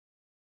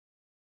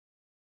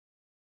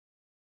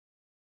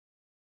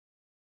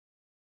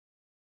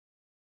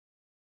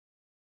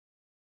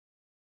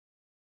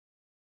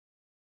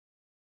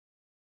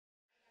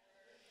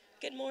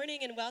Good morning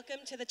and welcome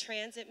to the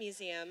Transit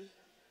Museum.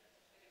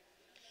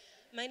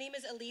 My name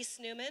is Elise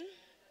Newman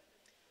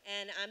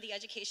and I'm the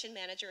education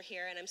manager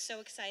here, and I'm so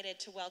excited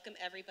to welcome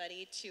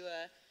everybody to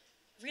a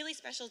really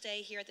special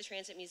day here at the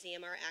Transit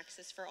Museum, our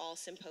Access for All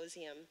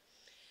Symposium.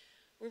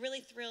 We're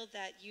really thrilled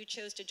that you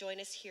chose to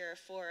join us here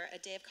for a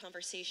day of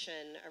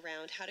conversation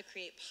around how to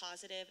create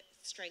positive,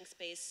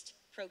 strengths-based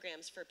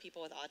programs for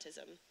people with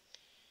autism.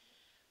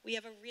 We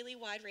have a really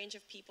wide range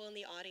of people in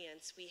the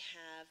audience. We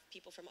have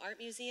people from art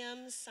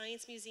museums,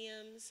 science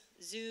museums,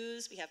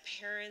 zoos, we have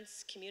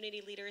parents,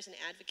 community leaders, and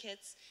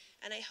advocates.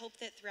 And I hope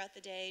that throughout the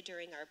day,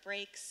 during our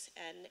breaks,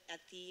 and at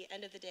the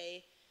end of the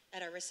day,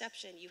 at our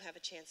reception, you have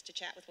a chance to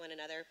chat with one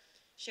another,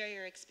 share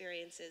your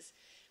experiences.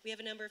 We have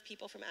a number of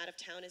people from out of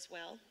town as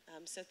well,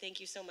 so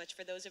thank you so much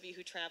for those of you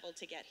who traveled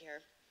to get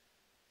here.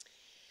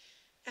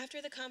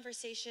 After the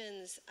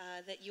conversations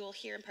that you will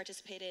hear and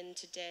participate in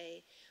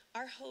today,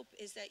 our hope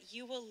is that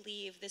you will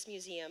leave this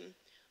museum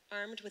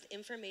armed with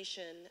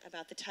information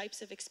about the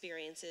types of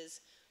experiences,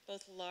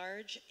 both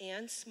large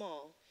and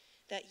small,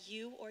 that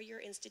you or your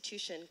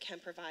institution can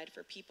provide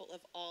for people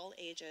of all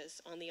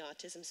ages on the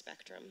autism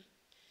spectrum.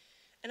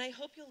 And I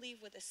hope you'll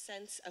leave with a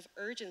sense of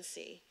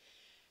urgency.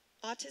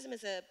 Autism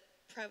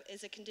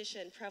is a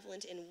condition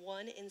prevalent in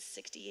 1 in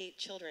 68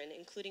 children,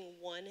 including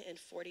 1 in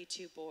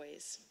 42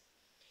 boys.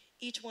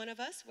 Each one of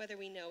us, whether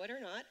we know it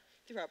or not,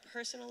 through our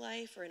personal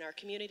life or in our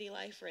community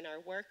life or in our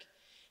work,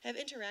 have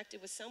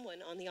interacted with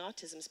someone on the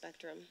autism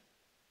spectrum.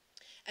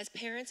 As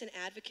parents and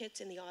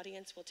advocates in the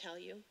audience will tell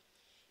you,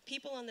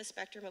 people on the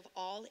spectrum of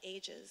all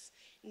ages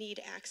need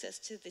access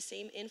to the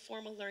same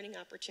informal learning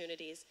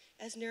opportunities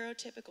as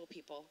neurotypical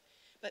people,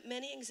 but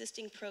many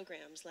existing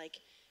programs like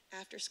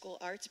after-school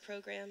arts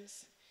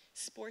programs,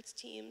 sports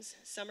teams,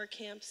 summer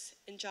camps,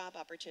 and job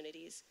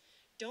opportunities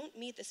don't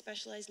meet the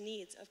specialized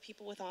needs of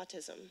people with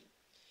autism.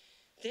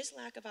 This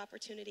lack of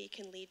opportunity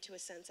can lead to a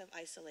sense of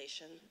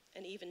isolation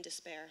and even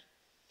despair.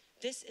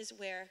 This is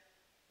where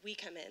we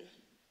come in,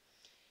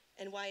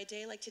 and why a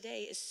day like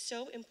today is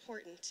so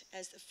important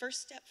as the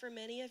first step for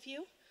many of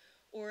you,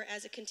 or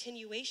as a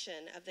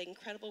continuation of the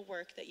incredible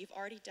work that you've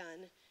already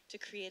done to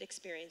create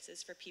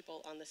experiences for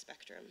people on the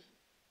spectrum.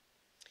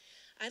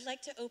 I'd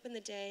like to open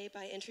the day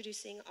by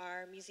introducing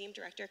our museum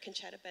director,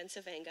 Conchetta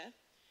Bensavanga,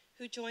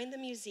 who joined the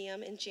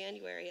museum in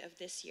January of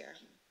this year.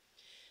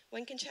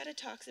 When Conchetta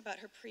talks about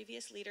her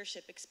previous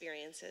leadership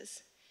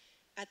experiences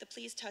at the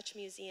Please Touch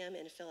Museum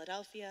in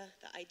Philadelphia,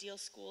 the Ideal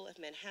School of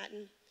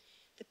Manhattan,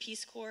 the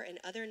Peace Corps, and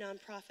other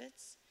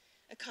nonprofits,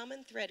 a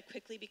common thread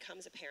quickly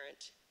becomes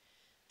apparent.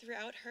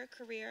 Throughout her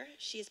career,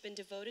 she has been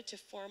devoted to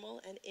formal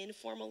and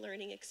informal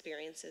learning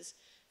experiences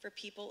for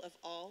people of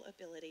all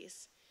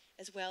abilities,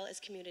 as well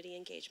as community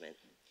engagement.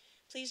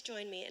 Please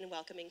join me in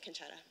welcoming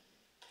Conchetta.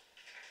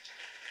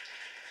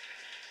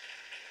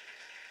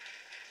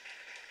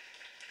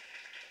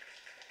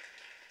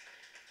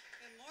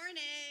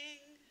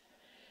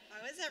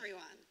 How is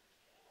everyone?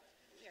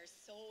 We are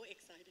so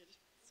excited.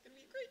 It's going to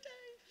be a great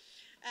day.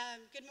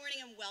 Good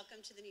morning and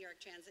welcome to the New York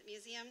Transit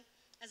Museum.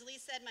 As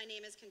Elise said, my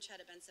name is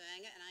Conchetta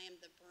Bensavanga and I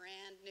am the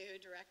brand new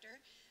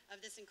director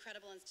of this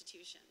incredible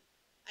institution.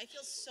 I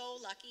feel so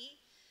lucky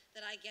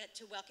that I get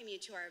to welcome you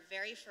to our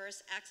very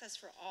first Access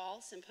for All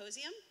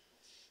Symposium,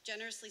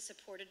 generously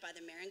supported by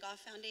the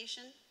Marengoff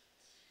Foundation,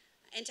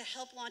 and to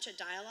help launch a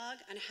dialogue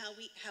on how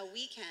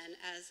we can,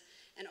 as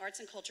an arts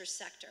and culture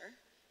sector,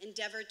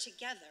 endeavor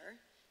together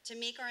to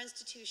make our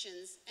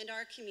institutions and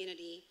our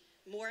community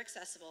more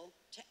accessible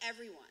to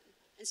everyone,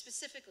 and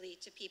specifically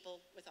to people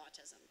with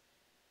autism.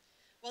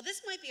 While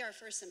this might be our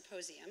first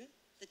symposium,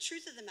 the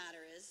truth of the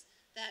matter is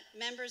that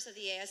members of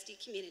the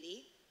ASD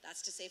community,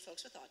 that's to say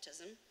folks with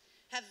autism,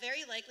 have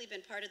very likely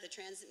been part of the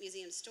Transit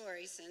Museum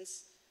story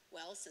since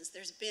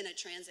there's been a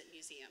Transit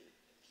Museum.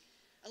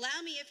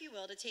 Allow me, if you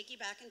will, to take you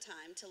back in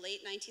time to late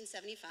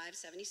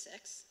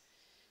 1975-76.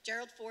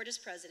 Gerald Ford is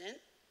president,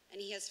 and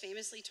he has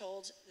famously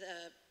told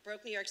the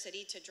broke New York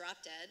City to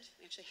drop dead.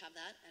 We actually have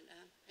that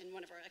in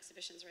one of our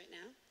exhibitions right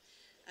now.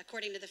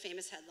 According to the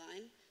famous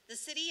headline, the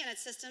city and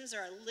its systems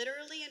are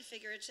literally and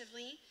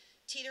figuratively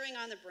teetering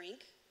on the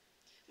brink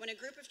when a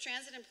group of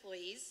transit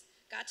employees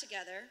got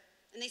together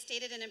and they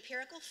stated an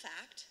empirical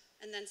fact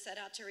and then set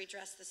out to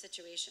redress the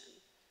situation.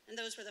 And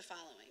those were the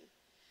following.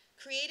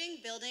 Creating,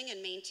 building,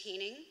 and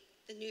maintaining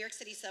the New York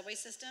City subway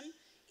system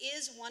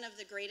is one of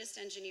the greatest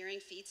engineering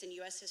feats in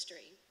US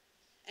history.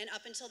 And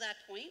up until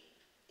that point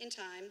in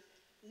time,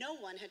 no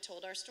one had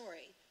told our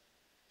story.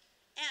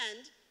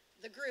 And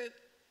the group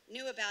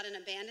knew about an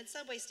abandoned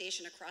subway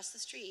station across the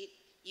street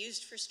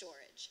used for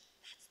storage.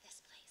 That's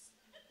this place.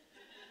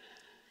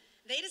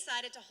 They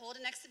decided to hold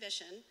an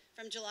exhibition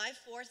from July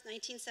 4th,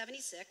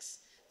 1976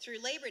 through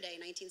Labor Day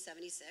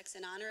 1976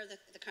 in honor of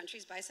the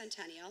country's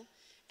bicentennial,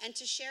 and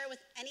to share with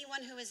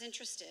anyone who was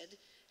interested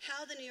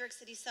how the New York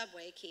City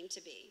subway came to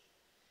be.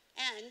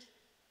 And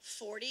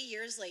 40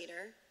 years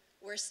later,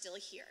 we're still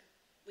here.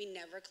 We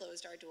never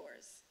closed our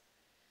doors.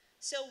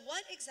 So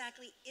what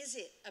exactly is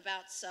it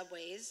about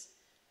subways,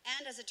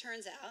 and as it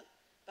turns out,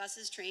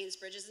 buses, trains,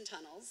 bridges, and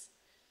tunnels,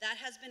 that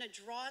has been a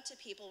draw to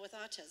people with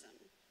autism?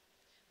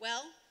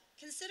 Well,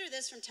 consider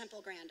this from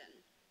Temple Grandin.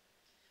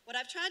 What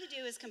I've tried to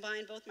do is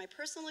combine both my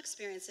personal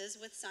experiences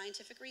with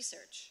scientific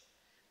research.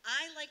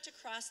 I like to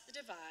cross the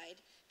divide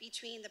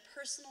between the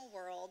personal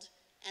world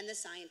and the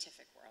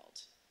scientific world.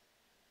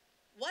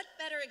 What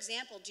better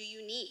example do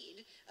you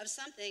need of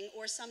something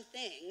or some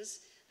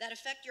things that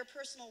affect your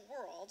personal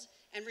world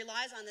and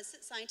relies on the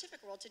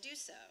scientific world to do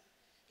so?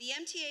 The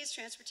MTA's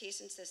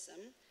transportation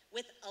system,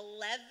 with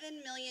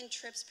 11 million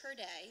trips per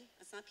day,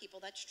 that's not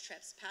people, that's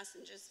trips,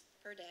 passengers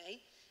per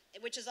day,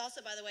 which is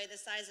also, by the way, the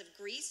size of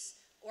Greece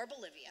or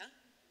Bolivia,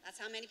 that's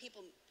how many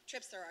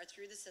trips there are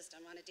through the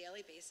system on a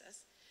daily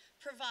basis,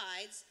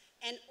 provides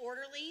an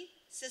orderly,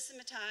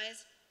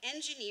 systematized,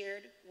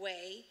 engineered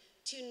way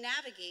to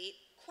navigate,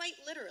 quite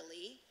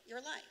literally, your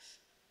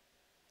life.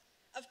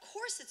 Of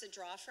course it's a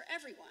draw for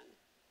everyone,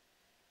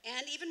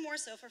 and even more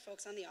so for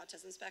folks on the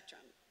autism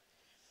spectrum.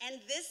 And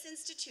this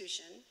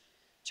institution,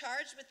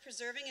 charged with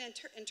preserving and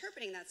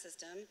interpreting that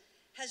system,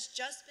 has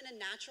just been a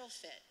natural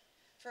fit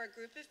for a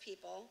group of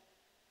people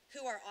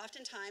who are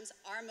oftentimes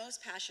our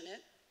most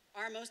passionate,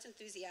 our most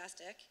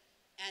enthusiastic,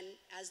 and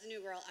as the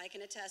new girl, I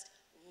can attest,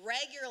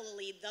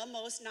 regularly the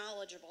most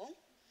knowledgeable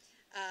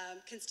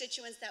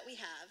constituents that we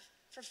have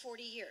for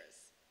 40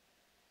 years.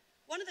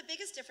 One of the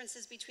biggest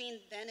differences between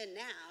then and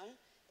now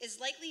is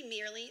likely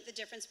merely the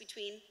difference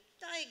between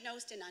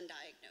diagnosed and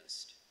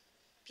undiagnosed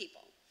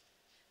people.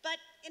 But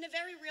in a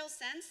very real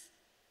sense,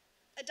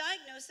 a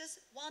diagnosis,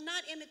 while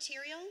not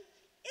immaterial,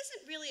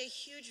 isn't really a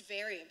huge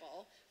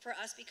variable for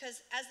us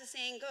because, as the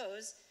saying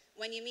goes,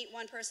 when you meet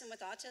one person with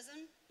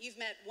autism, you've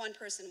met one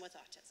person with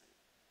autism.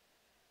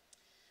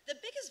 The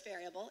biggest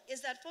variable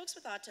is that folks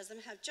with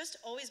autism have just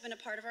always been a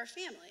part of our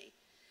family.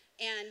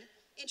 And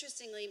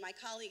interestingly, my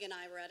colleague and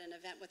I were at an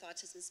event with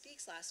Autism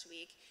Speaks last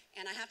week,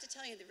 and I have to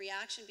tell you the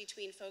reaction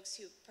between folks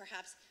who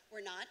perhaps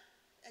were not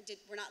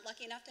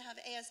lucky enough to have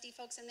ASD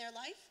folks in their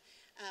life.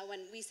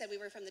 When we said we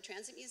were from the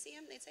Transit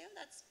Museum, they'd say, oh,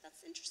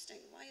 that's interesting.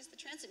 Why is the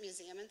Transit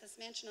Museum at this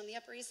mansion on the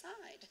Upper East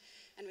Side?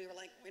 And we were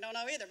like, we don't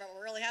know either, but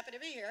we're really happy to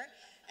be here.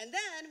 And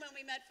then when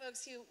we met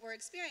folks who were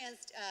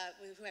experienced,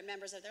 who had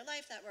members of their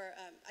life that were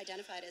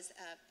identified as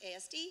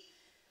ASD,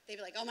 they'd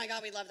be like, oh my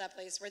God, we love that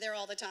place. We're there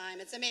all the time.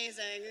 It's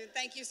amazing.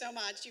 Thank you so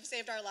much. You've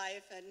saved our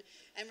life. And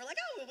we're like,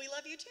 oh, well, we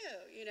love you too,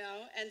 you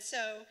know? And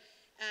so,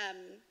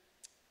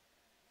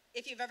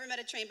 if you've ever met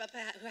a train buff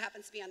who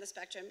happens to be on the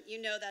spectrum, you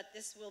know that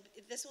this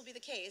will be the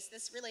case,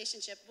 this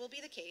relationship will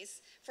be the case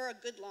for a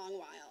good long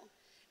while.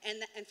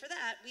 And for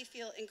that, we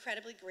feel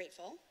incredibly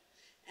grateful,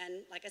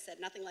 and like I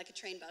said, nothing like a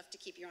train buff to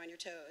keep you on your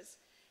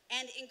toes,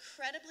 and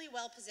incredibly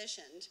well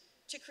positioned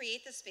to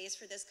create the space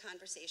for this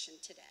conversation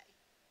today.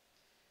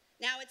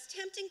 Now, it's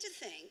tempting to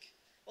think,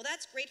 well,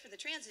 that's great for the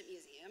Transit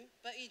Museum,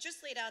 but you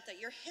just laid out that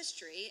your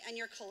history and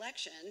your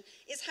collection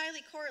is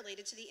highly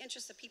correlated to the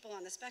interests of people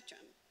on the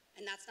spectrum.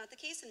 And that's not the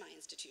case in my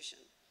institution.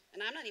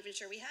 And I'm not even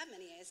sure we have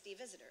many ASD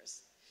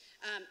visitors.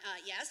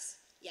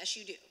 Yes,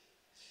 you do.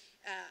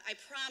 I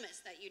promise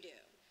that you do.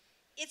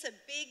 It's a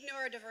big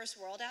neurodiverse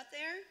world out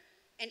there,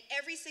 and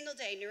every single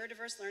day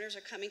neurodiverse learners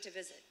are coming to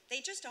visit. They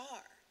just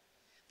are.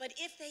 But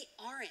if they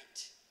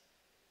aren't,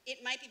 it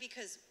might be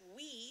because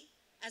we,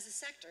 as a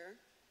sector,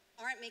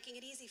 aren't making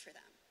it easy for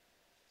them.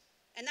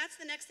 And that's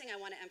the next thing I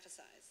want to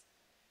emphasize.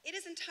 It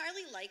is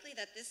entirely likely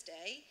that this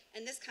day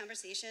and this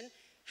conversation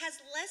has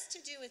less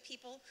to do with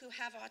people who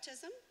have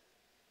autism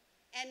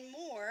and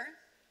more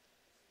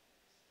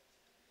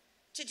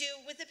to do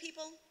with the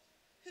people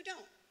who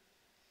don't.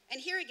 And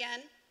here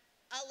again,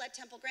 I'll let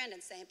Temple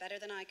Grandin say it better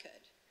than I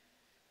could.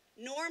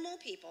 Normal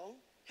people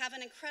have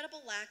an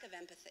incredible lack of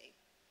empathy.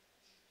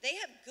 They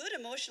have good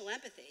emotional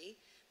empathy,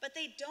 but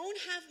they don't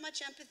have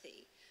much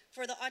empathy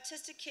for the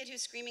autistic kid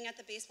who's screaming at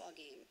the baseball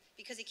game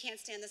because he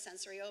can't stand the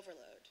sensory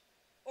overload,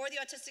 or the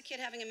autistic kid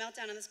having a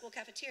meltdown in the school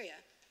cafeteria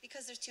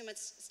because there's too much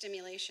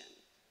stimulation.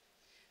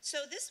 So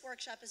this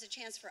workshop is a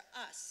chance for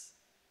us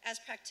as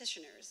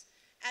practitioners,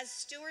 as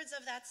stewards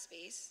of that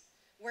space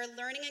where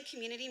learning and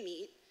community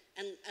meet,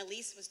 and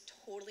Elise was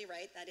totally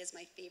right, that is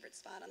my favorite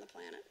spot on the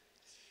planet,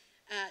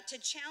 to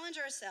challenge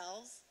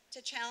ourselves,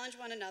 to challenge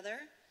one another,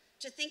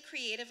 to think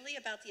creatively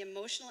about the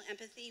emotional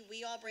empathy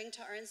we all bring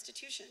to our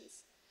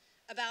institutions,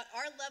 about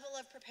our level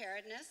of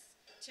preparedness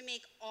to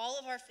make all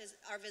of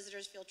our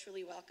visitors feel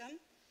truly welcome,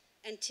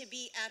 and to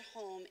be at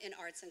home in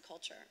arts and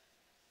culture.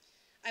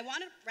 I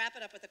want to wrap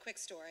it up with a quick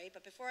story,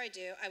 but before I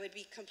do, I would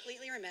be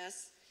completely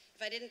remiss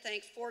if I didn't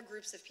thank 4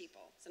 groups of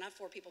people. So not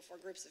 4 people, 4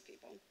 groups of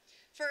people.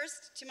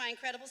 First, to my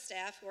incredible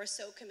staff who are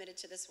so committed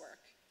to this work,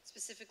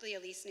 specifically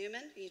Elise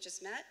Newman, who you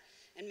just met,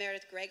 and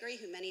Meredith Gregory,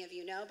 who many of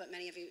you know, but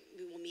many of you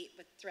we will meet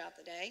with throughout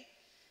the day.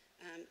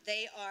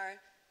 They are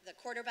the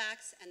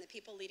quarterbacks and the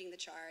people leading the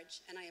charge,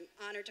 and I am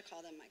honored to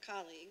call them my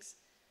colleagues.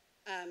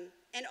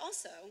 And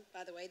also,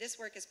 by the way, this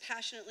work is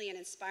passionately and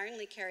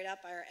inspiringly carried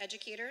out by our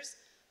educators,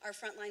 our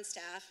frontline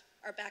staff,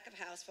 our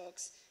back-of-house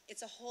folks.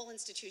 It's a whole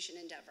institution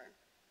endeavor.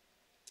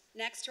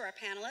 Next to our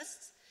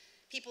panelists,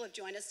 people have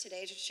joined us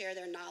today to share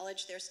their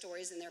knowledge, their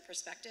stories, and their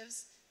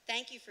perspectives.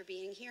 Thank you for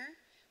being here.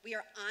 We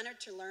are honored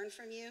to learn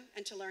from you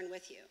and to learn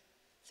with you.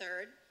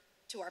 Third,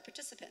 to our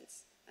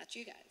participants, that's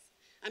you guys.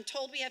 I'm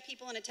told we have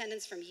people in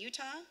attendance from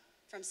Utah,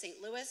 from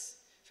St. Louis,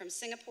 from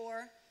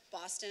Singapore,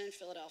 Boston, and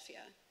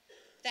Philadelphia.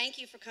 Thank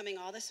you for coming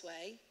all this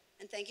way,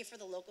 and thank you for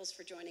the locals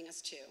for joining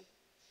us too.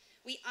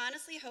 We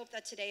honestly hope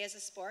that today is a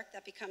spark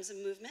that becomes a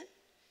movement,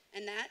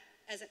 and that,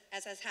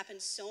 as has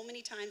happened so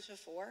many times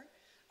before,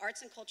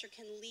 arts and culture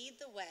can lead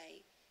the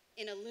way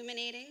in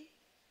illuminating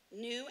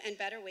new and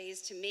better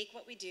ways to make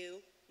what we do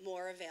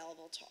more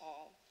available to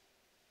all.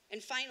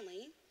 And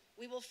finally,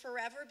 we will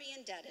forever be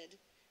indebted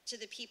to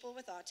the people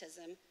with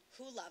autism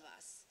who love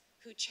us,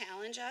 who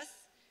challenge us,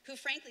 who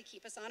frankly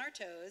keep us on our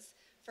toes,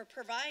 for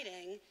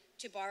providing,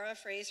 to borrow a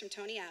phrase from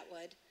Tony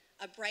Atwood,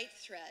 a bright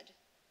thread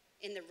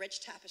in the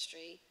rich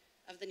tapestry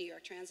of the New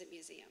York Transit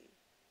Museum.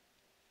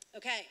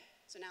 Okay,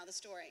 so now the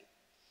story.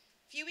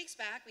 A few weeks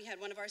back, we had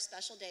one of our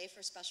special day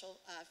for special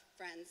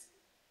friends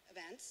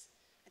events.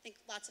 I think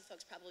lots of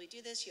folks probably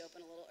do this. You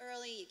open a little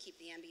early, you keep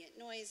the ambient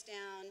noise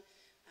down,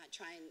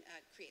 try and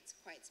create some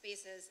quiet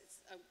spaces.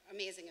 It's an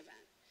amazing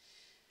event.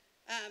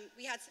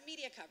 We had some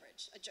media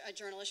coverage. A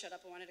journalist showed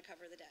up and wanted to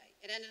cover the day.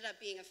 It ended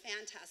up being a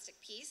fantastic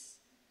piece.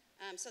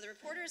 So the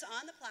reporter is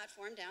on the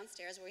platform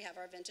downstairs where we have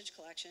our vintage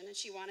collection, and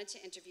she wanted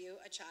to interview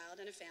a child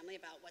and a family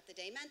about what the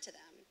day meant to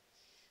them.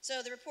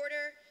 So the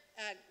reporter,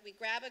 we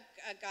grab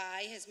a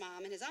guy, his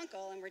mom and his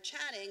uncle, and we're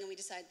chatting, and we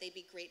decide they'd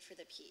be great for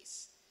the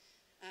piece.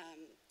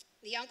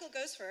 The uncle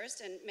goes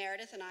first, and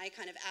Meredith and I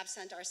kind of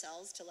absent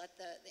ourselves to let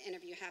the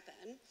interview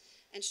happen.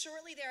 And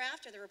shortly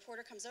thereafter, the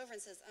reporter comes over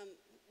and says,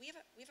 we have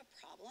a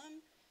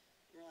problem.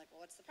 And we're like,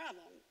 well, what's the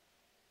problem?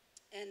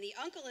 And the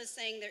uncle is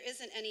saying there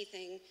isn't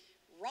anything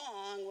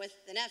wrong with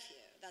the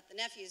nephew, that the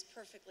nephew is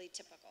perfectly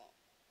typical.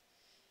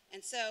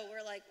 And so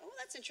we're like, oh,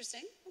 that's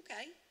interesting.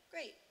 Okay,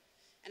 great.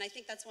 And I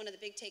think that's one of the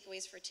big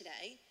takeaways for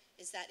today,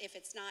 is that if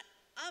it's not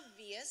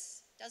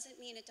obvious, doesn't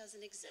mean it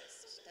doesn't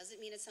exist. Doesn't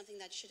mean it's something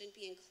that shouldn't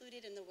be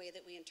included in the way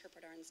that we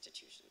interpret our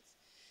institutions.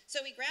 So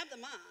we grabbed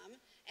the mom,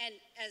 and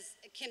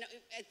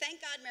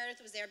thank God Meredith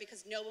was there,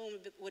 because no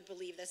one would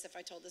believe this if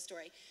I told the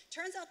story.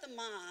 Turns out the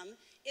mom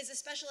is a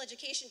special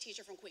education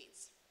teacher from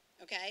Queens,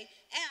 okay?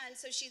 And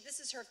so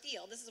this is her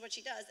field, this is what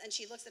she does, and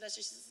she looks at us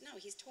and she says, no,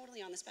 he's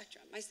totally on the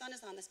spectrum. My son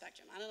is on the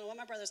spectrum. I don't know what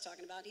my brother's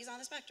talking about, he's on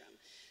the spectrum.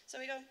 So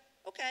we go,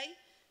 okay,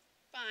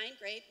 fine,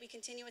 great, we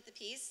continue with the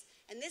piece,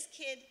 and this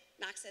kid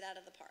knocks it out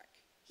of the park.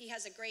 He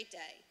has a great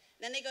day.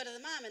 Then they go to the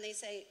mom and they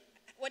say,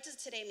 what does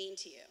today mean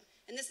to you?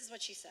 And this is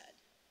what she said.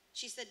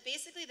 She said,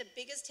 basically the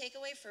biggest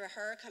takeaway for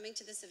her coming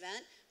to this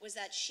event was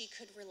that she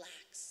could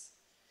relax.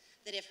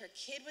 That if her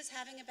kid was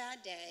having a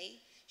bad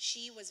day,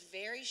 she was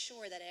very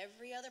sure that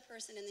every other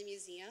person in the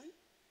museum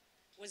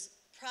was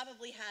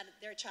probably had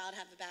their child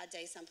have a bad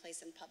day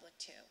someplace in public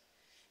too.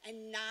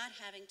 And not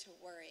having to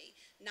worry,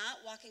 not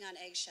walking on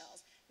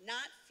eggshells,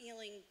 not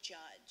feeling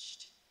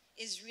judged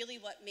is really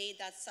what made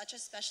that such a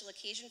special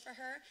occasion for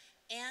her,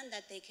 and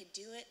that they could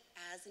do it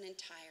as an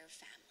entire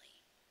family.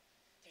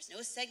 There's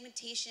no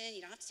segmentation,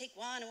 you don't have to take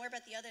one and worry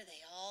about the other,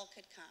 they all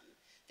could come.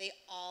 They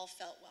all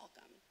felt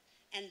welcome.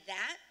 And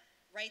that,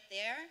 right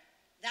there,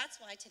 that's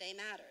why today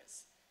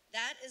matters.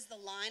 That is the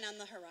line on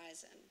the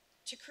horizon.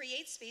 To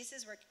create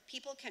spaces where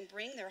people can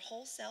bring their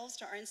whole selves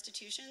to our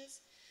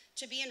institutions,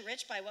 to be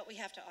enriched by what we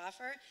have to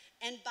offer,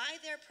 and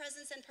by their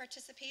presence and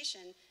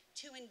participation,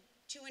 to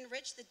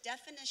enrich the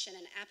definition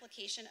and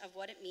application of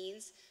what it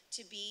means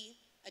to be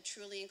a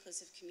truly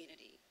inclusive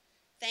community.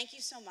 Thank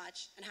you so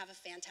much, and have a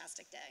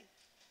fantastic day.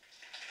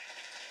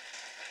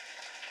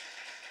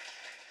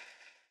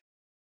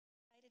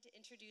 To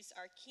introduce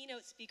our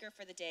keynote speaker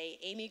for the day,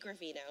 Amy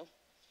Gravino.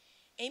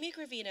 Amy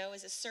Gravino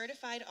is a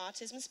certified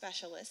autism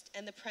specialist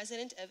and the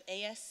president of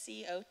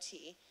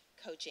A.S.C.O.T.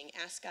 coaching,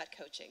 A.S.C.O.T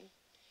coaching.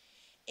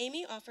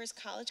 Amy offers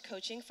college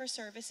coaching for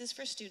services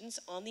for students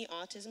on the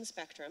autism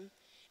spectrum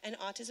and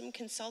autism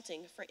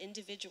consulting for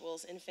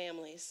individuals and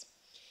families.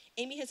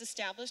 Amy has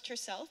established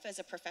herself as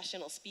a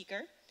professional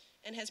speaker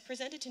and has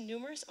presented to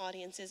numerous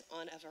audiences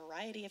on a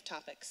variety of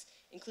topics,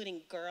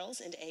 including girls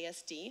and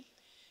ASD,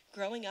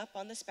 growing up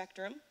on the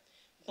spectrum,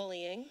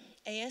 bullying,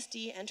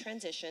 ASD and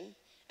transition,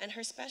 and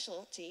her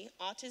specialty,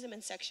 autism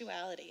and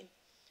sexuality.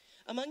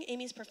 Among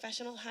Amy's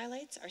professional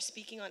highlights are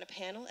speaking on a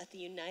panel at the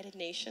United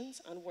Nations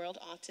on World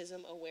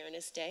Autism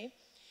Awareness Day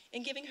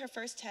and giving her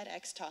first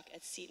TEDx talk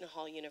at Seton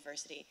Hall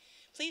University.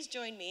 Please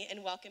join me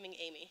in welcoming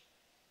Amy.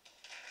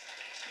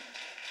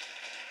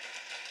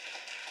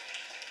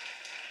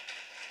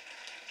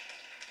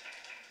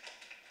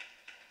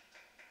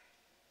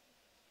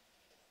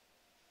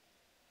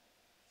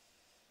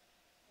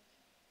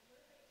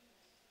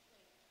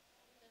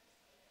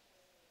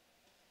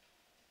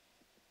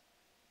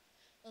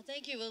 Well,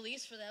 thank you,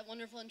 Elise, for that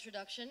wonderful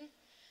introduction.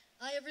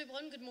 Hi,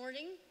 everyone. Good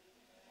morning.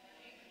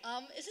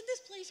 Isn't this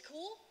place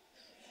cool?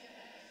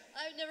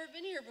 I've never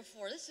been here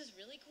before. This is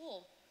really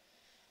cool.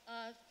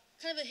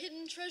 Kind of a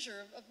hidden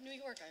treasure of New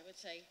York, I would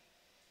say.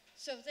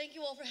 So thank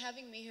you all for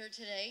having me here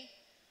today.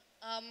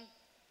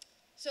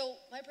 So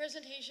my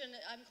presentation,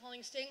 I'm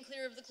calling Staying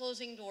Clear of the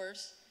Closing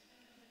Doors,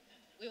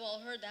 We've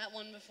all heard that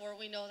one before,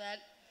 we know that.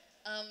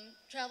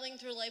 Traveling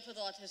through life with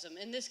autism.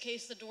 In this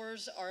case, the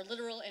doors are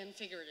literal and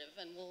figurative,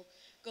 and we'll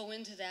go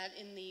into that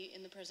in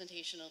the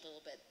presentation a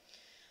little bit.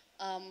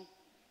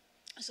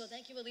 So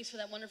thank you, Elise, for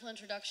that wonderful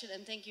introduction,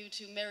 and thank you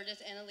to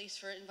Meredith and Elise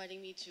for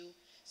inviting me to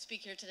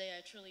speak here today.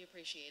 I truly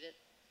appreciate it.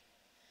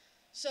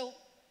 So,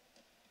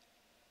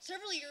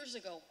 several years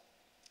ago,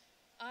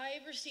 I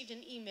received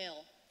an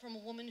email from a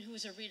woman who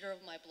is a reader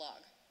of my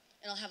blog,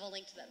 and I'll have a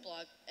link to that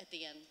blog at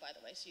the end, by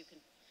the way, so you can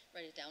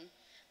write it down.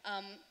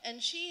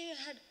 And she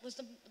was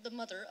the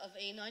mother of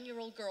a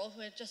 9-year-old girl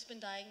who had just been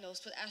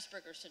diagnosed with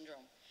Asperger's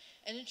syndrome.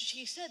 And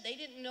she said they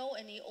didn't know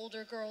any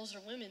older girls or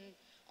women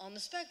on the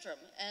spectrum.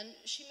 And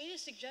she made a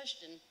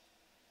suggestion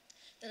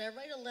that I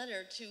write a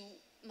letter to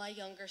my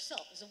younger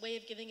self as a way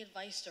of giving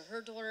advice to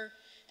her daughter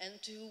and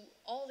to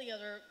all the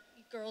other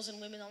girls and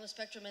women on the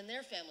spectrum and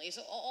their families,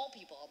 all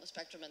people on the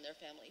spectrum and their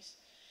families.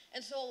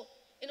 And so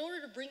in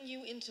order to bring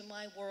you into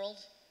my world,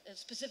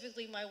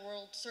 specifically my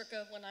world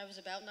circa when I was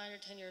about 9 or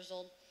 10 years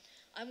old,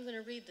 I'm going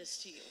to read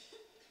this to you.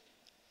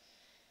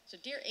 So,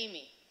 dear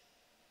Amy,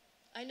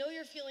 I know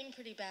you're feeling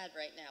pretty bad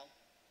right now.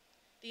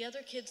 The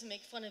other kids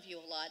make fun of you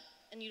a lot,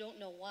 and you don't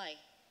know why.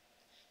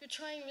 You're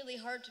trying really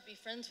hard to be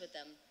friends with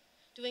them,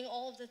 doing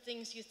all of the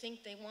things you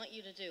think they want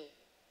you to do,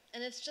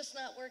 and it's just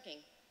not working.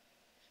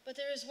 But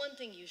there is one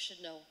thing you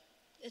should know.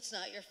 It's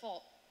not your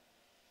fault.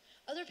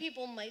 Other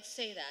people might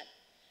say that,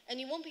 and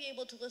you won't be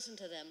able to listen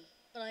to them,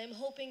 but I am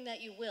hoping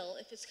that you will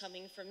if it's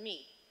coming from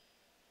me.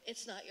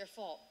 It's not your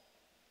fault.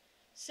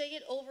 Say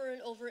it over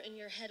and over in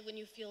your head when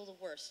you feel the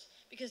worst,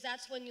 because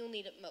that's when you'll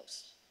need it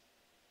most.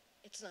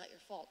 It's not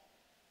your fault.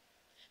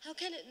 How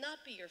can it not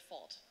be your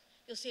fault?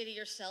 You'll say to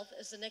yourself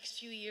as the next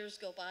few years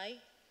go by.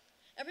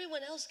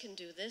 Everyone else can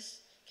do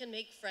this, can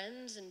make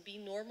friends and be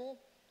normal.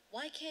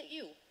 Why can't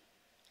you?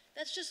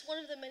 That's just one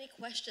of the many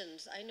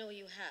questions I know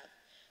you have.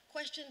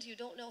 Questions you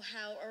don't know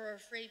how or are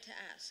afraid to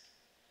ask.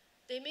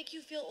 They make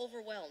you feel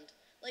overwhelmed,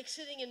 like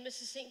sitting in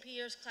Mrs. St.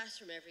 Pierre's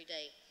classroom every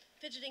day,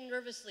 fidgeting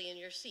nervously in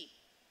your seat.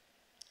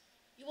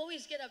 You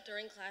always get up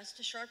during class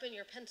to sharpen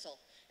your pencil,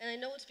 and I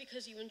know it's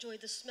because you enjoy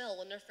the smell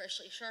when they're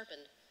freshly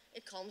sharpened.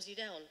 It calms you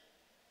down.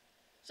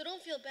 So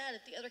don't feel bad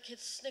if the other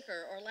kids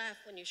snicker or laugh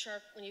when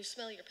you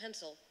smell your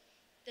pencil.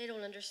 They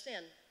don't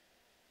understand.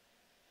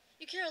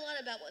 You care a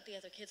lot about what the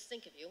other kids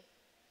think of you.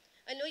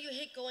 I know you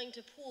hate going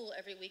to pool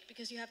every week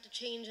because you have to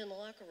change in the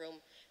locker room,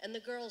 and the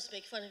girls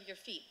make fun of your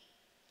feet.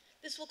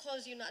 This will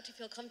cause you not to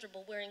feel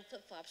comfortable wearing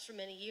flip-flops for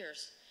many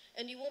years,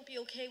 and you won't be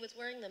okay with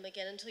wearing them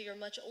again until you're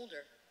much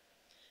older.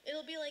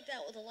 It'll be like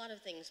that with a lot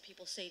of things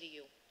people say to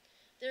you.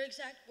 Their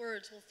exact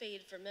words will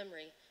fade from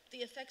memory. The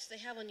effects they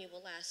have on you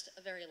will last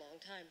a very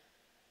long time.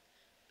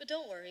 But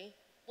don't worry.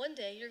 One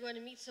day you're going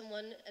to meet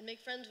someone and make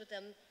friends with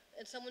them,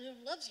 and someone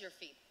who loves your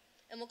feet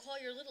and will call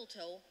your little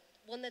toe,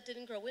 one that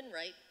didn't grow in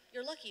right,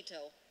 your lucky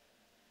toe.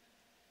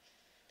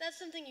 That's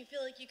something you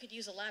feel like you could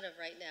use a lot of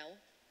right now.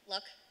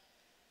 Luck.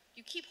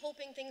 You keep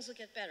hoping things will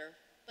get better,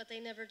 but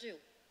they never do.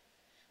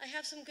 I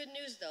have some good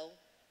news though.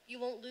 You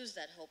won't lose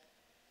that hope.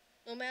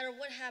 No matter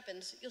what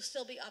happens, you'll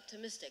still be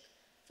optimistic.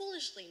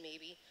 Foolishly,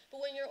 maybe,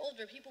 but when you're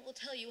older, people will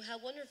tell you how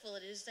wonderful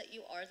it is that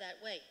you are that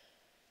way.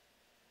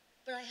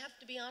 But I have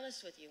to be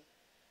honest with you.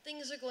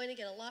 Things are going to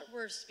get a lot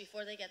worse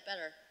before they get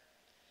better.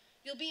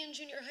 You'll be in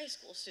junior high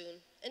school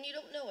soon, and you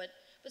don't know it,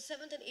 but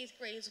 7th and 8th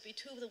grades will be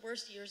 2 of the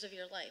worst years of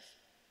your life.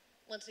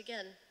 Once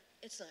again,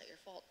 it's not your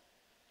fault.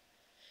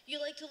 You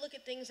like to look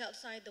at things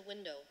outside the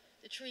window.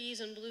 The trees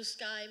and blue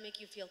sky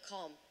make you feel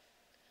calm.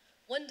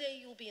 One day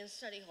you will be in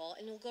study hall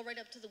and you'll go right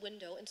up to the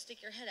window and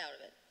stick your head out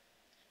of it.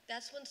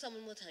 That's when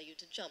someone will tell you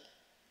to jump.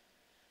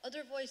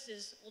 Other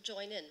voices will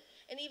join in,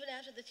 and even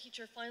after the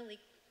teacher finally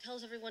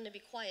tells everyone to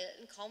be quiet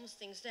and calms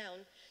things down,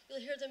 you'll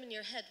hear them in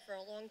your head for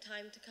a long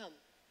time to come.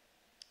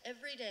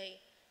 Every day,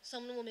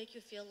 someone will make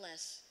you feel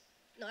less,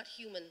 not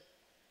human,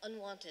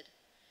 unwanted,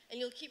 and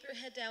you'll keep your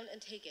head down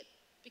and take it,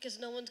 because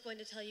no one's going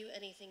to tell you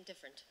anything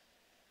different.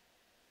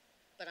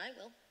 But I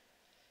will.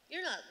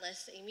 You're not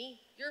less, Amy.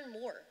 You're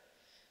more.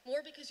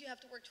 More because you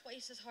have to work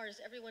twice as hard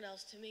as everyone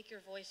else to make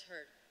your voice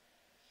heard.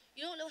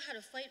 You don't know how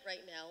to fight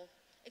right now,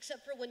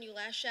 except for when you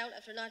lash out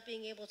after not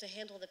being able to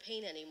handle the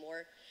pain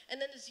anymore,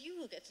 and then it's you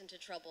who gets into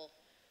trouble,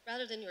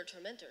 rather than your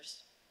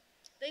tormentors.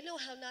 They know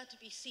how not to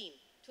be seen,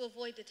 to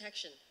avoid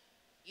detection.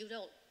 You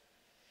don't.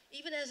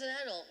 Even as an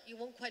adult, you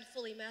won't quite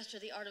fully master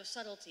the art of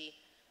subtlety,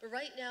 but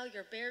right now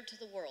you're bared to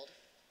the world,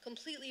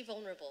 completely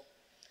vulnerable,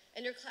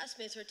 and your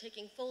classmates are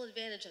taking full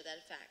advantage of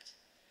that fact.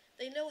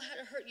 They know how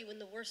to hurt you in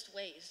the worst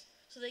ways,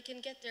 so they can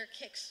get their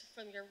kicks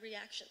from your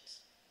reactions.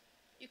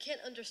 You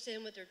can't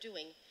understand what they're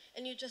doing,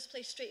 and you just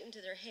play straight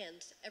into their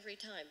hands every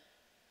time.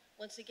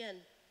 Once again,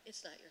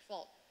 it's not your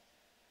fault.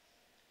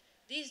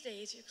 These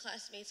days, your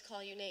classmates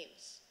call you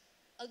names.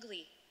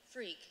 Ugly,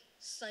 freak,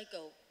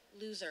 psycho,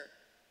 loser,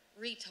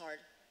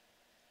 retard.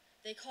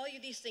 They call you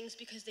these things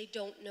because they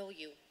don't know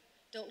you,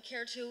 don't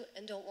care to,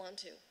 and don't want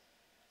to.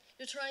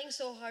 You're trying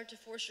so hard to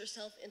force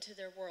yourself into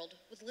their world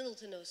with little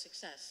to no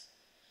success.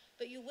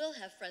 But you will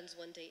have friends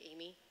one day,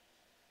 Amy.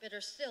 Better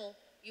still,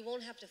 You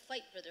won't have to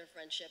fight for their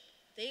friendship.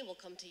 They will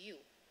come to you.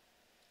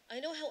 I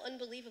know how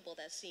unbelievable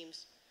that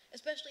seems,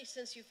 especially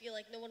since you feel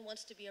like no one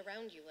wants to be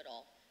around you at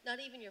all, not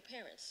even your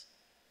parents.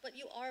 But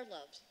you are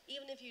loved,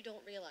 even if you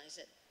don't realize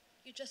it.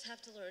 You just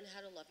have to learn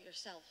how to love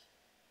yourself.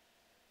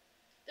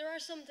 There are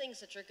some things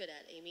that you're good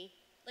at, Amy,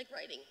 like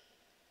writing.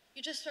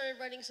 You just started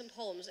writing some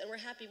poems and were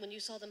happy when you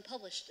saw them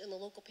published in the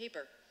local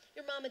paper.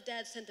 Your mom and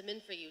dad sent them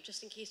in for you,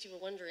 just in case you were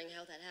wondering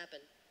how that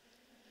happened.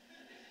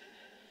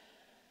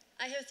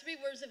 I have 3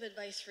 words of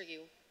advice for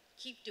you.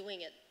 Keep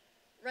doing it.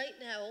 Right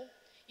now,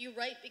 you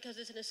write because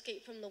it's an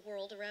escape from the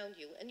world around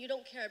you, and you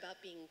don't care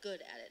about being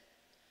good at it.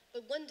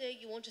 But one day,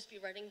 you won't just be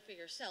writing for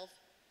yourself,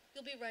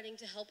 you'll be writing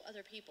to help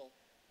other people.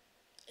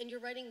 And your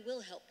writing will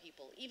help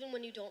people, even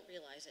when you don't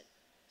realize it.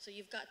 So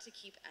you've got to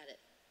keep at it.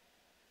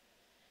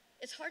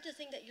 It's hard to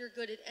think that you're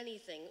good at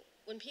anything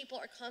when people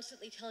are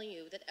constantly telling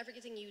you that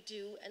everything you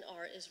do and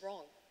are is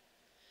wrong.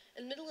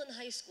 In middle and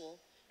high school,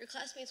 your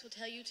classmates would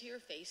tell you to your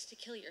face to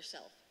kill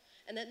yourself,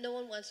 and that no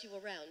one wants you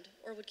around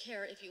or would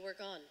care if you were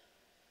gone.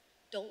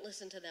 Don't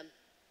listen to them.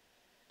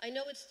 I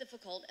know it's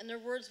difficult and their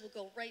words will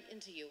go right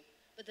into you,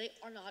 but they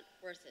are not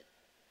worth it.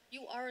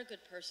 You are a good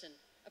person,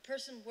 a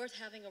person worth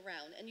having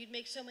around, and you'd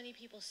make so many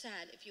people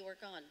sad if you were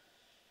gone.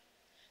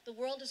 The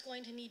world is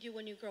going to need you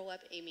when you grow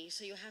up, Amy,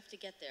 so you have to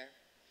get there.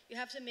 You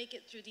have to make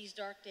it through these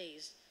dark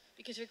days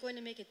because you're going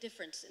to make a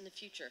difference in the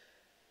future.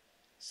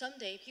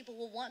 Someday, people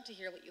will want to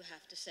hear what you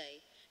have to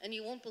say, and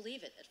you won't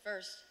believe it at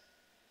first.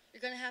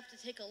 You're going to have to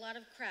take a lot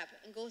of crap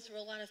and go through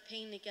a lot of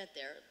pain to get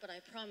there, but I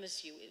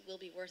promise you it will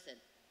be worth it.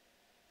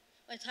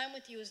 My time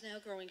with you is now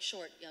growing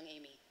short, young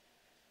Amy.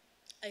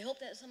 I hope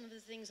that some of the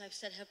things I've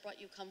said have brought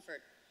you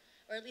comfort,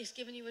 or at least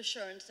given you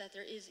assurance that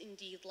there is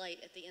indeed light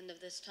at the end of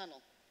this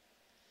tunnel.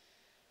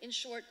 In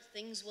short,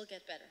 things will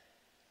get better.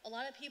 A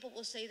lot of people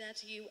will say that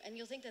to you, and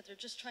you'll think that they're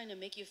just trying to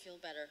make you feel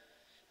better,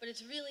 but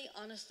it's really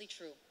honestly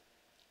true.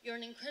 You're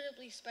an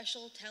incredibly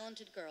special,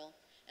 talented girl,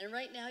 and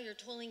right now you're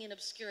toiling in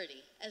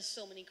obscurity, as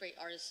so many great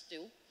artists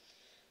do.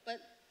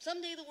 But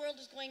someday the world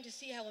is going to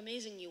see how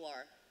amazing you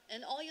are,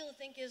 and all you'll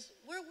think is,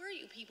 where were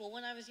you people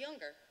when I was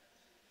younger?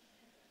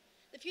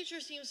 The future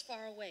seems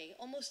far away,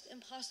 almost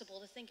impossible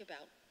to think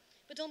about,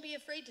 but don't be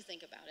afraid to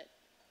think about it.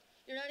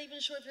 You're not even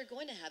sure if you're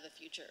going to have a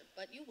future,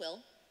 but you will.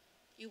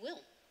 You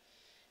will.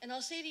 And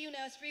I'll say to you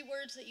now 3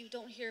 words that you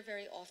don't hear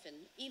very often,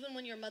 even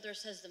when your mother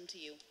says them to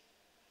you.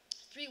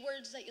 3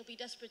 words that you'll be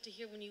desperate to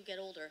hear when you get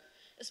older,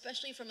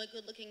 especially from a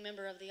good-looking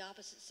member of the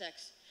opposite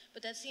sex,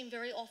 but that seem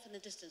very off in the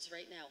distance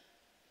right now.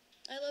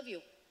 I love you.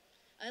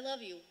 I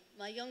love you,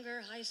 my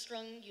younger,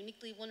 high-strung,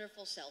 uniquely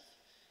wonderful self,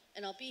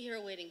 and I'll be here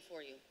waiting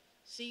for you.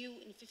 See you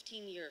in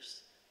 15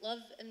 years. Love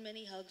and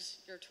many hugs,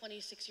 your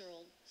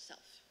 26-year-old self.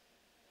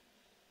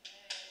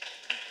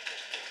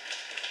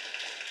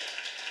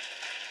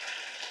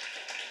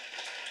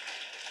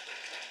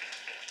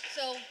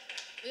 So,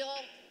 we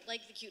all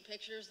like the cute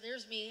pictures.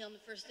 There's me on the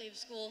first day of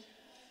school.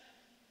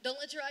 Don't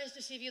let your eyes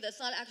deceive you. That's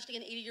not actually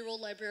an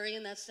 80-year-old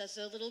librarian. That's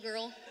a little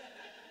girl.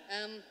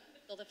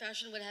 Though the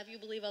fashion would have you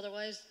believe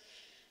otherwise.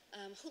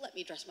 Who let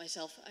me dress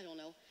myself? I don't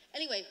know.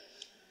 Anyway,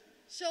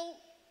 so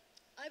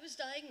I was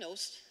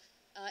diagnosed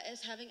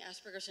as having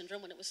Asperger's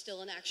syndrome when it was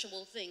still an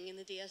actual thing in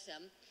the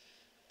DSM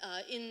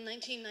in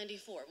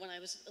 1994 when I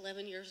was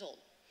 11 years old.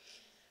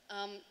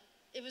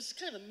 It was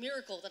kind of a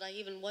miracle that I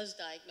even was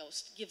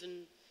diagnosed,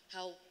 given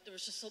how there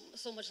was just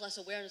so much less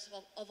awareness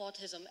of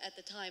autism at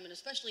the time, and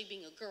especially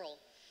being a girl,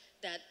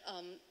 that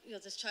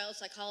this child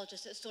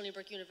psychologist at Stony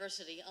Brook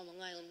University on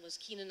Long Island was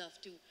keen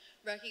enough to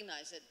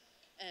recognize it.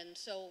 And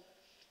so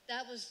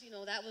that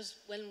was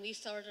when we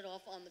started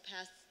off on the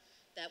path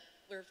that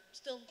we're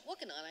still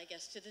walking on, I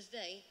guess, to this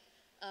day.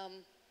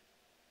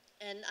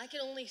 And I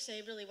can only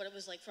say really what it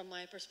was like from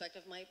my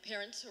perspective. My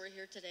parents who are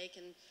here today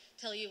can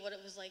tell you what it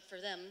was like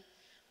for them.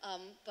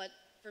 But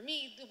for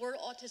me, the word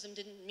autism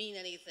didn't mean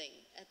anything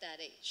at that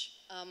age.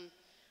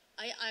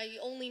 I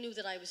only knew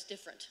that I was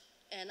different,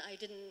 and I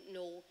didn't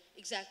know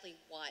exactly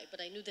why,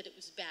 but I knew that it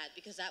was bad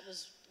because that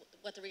was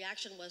what the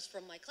reaction was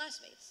from my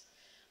classmates.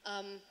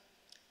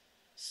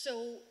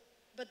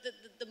 But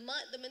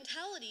the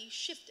mentality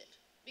shifted,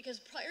 because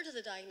prior to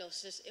the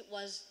diagnosis, it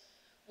was,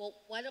 well,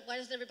 why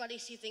doesn't everybody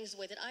see things the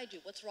way that I do?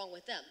 What's wrong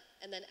with them?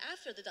 And then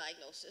after the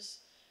diagnosis,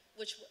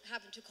 which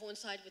happened to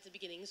coincide with the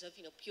beginnings of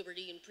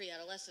puberty and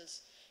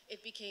pre-adolescence,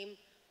 it became,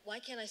 why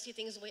can't I see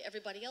things the way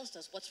everybody else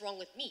does? What's wrong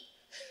with me?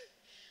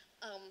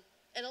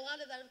 And a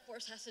lot of that, of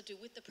course, has to do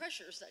with the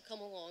pressures that come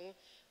along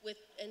with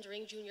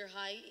entering junior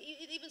high.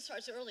 It even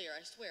starts earlier,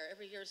 I swear.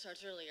 Every year it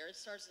starts earlier. It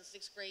starts in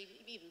 6th grade,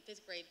 even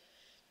 5th grade,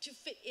 to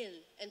fit in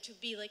and to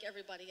be like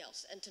everybody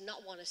else and to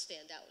not want to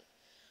stand out.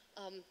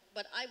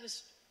 But I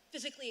was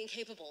physically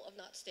incapable of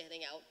not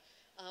standing out.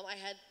 I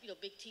had,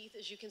 big teeth,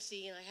 as you can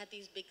see, and I had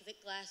these big,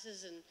 thick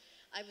glasses, and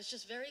I was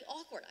just very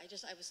awkward.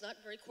 I was not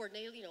very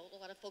coordinated. A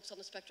lot of folks on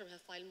the spectrum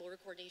have fine motor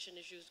coordination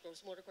issues,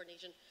 gross motor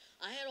coordination.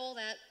 I had all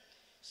that.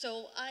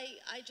 So I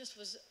just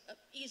was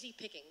easy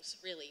pickings,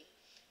 really.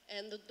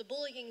 And the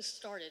bullying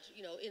started,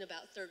 in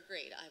about 3rd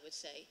grade, I would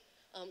say.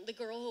 The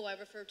girl who I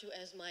refer to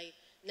as my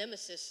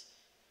nemesis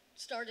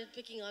started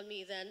picking on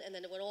me then, and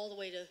then it went all the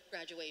way to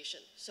graduation.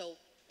 So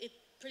it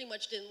pretty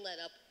much didn't let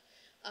up.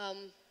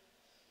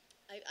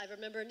 I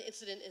remember an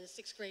incident in the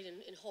 6th grade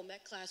in home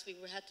ec class. We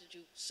had to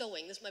do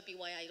sewing. This might be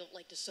why I don't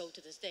like to sew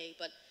to this day,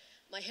 but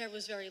my hair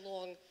was very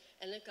long,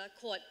 and it got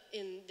caught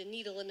in the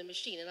needle in the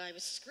machine, and I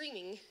was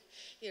screaming,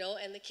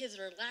 and the kids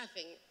are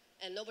laughing,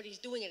 and nobody's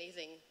doing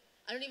anything.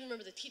 I don't even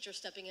remember the teacher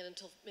stepping in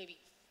until maybe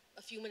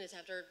a few minutes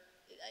after.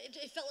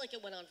 It felt like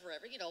it went on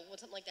forever. When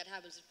something like that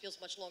happens, it feels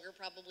much longer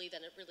probably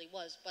than it really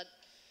was. But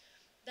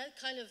that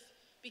kind of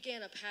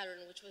began a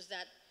pattern, which was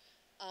that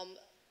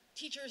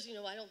teachers,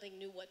 I don't think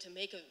knew what to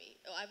make of me.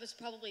 I was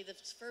probably the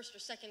first or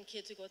second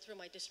kid to go through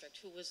my district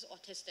who was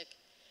autistic,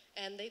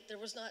 and there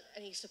was not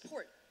any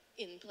support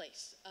in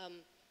place.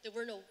 There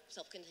were no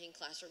self-contained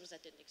classrooms.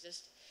 That didn't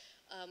exist.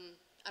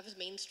 I was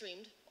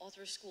mainstreamed all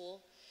through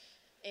school,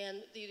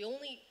 and the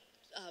only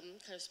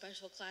kind of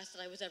special class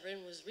that I was ever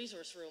in was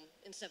resource room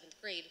in 7th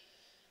grade.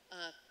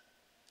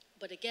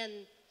 But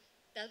again,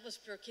 that was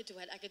for kids who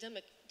had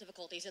academic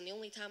difficulties, and the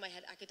only time I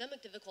had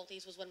academic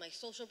difficulties was when my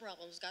social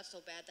problems got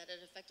so bad that it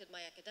affected my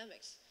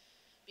academics.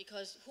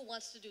 Because who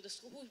wants to do the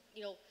school?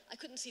 I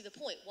couldn't see the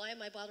point. Why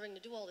am I bothering to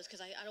do all this?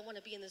 Because I don't want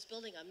to be in this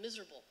building. I'm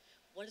miserable.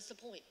 What is the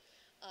point?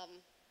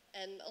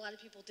 And a lot of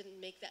people didn't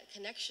make that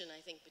connection,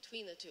 I think,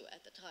 between the two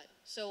at the time.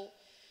 So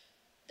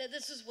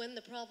this is when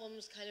the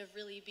problems kind of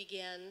really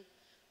began.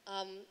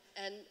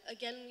 And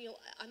again,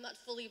 I'm not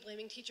fully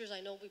blaming teachers.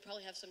 I know we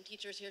probably have some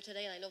teachers here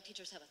today, and I know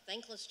teachers have a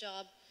thankless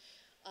job.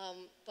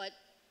 But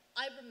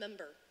I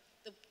remember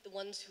the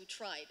ones who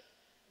tried.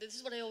 This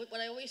is what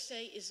I always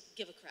say is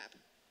give a crap.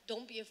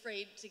 Don't be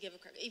afraid to give a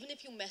crap. Even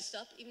if you messed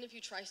up, even if you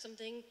try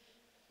something,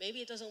 maybe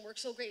it doesn't work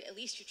so great, at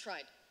least you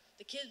tried.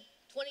 The kid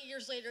 20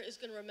 years later is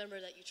going to remember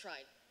that you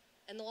tried.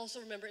 And they'll also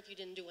remember if you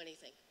didn't do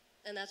anything.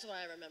 And that's what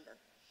I remember.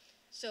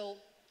 So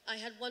I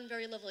had one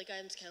very lovely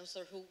guidance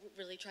counselor who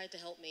really tried to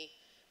help me,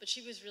 but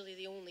she was really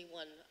the only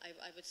one,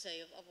 I would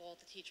say, of all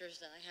the teachers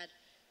that I had.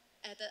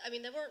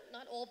 They were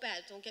not all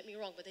bad, don't get me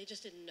wrong, but they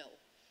just didn't know.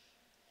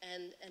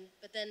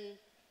 But then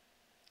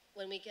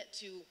when we get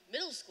to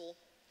middle school,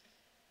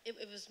 it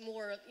was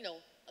more,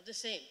 of the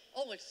same.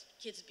 Oh, it's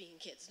kids being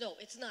kids. No,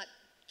 it's not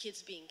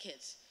kids being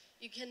kids.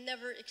 You can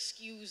never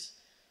excuse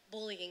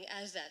bullying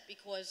as that,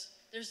 because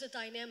there's a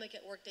dynamic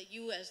at work that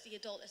you as the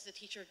adult, as the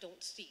teacher,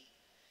 don't see.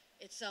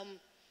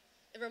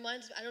 It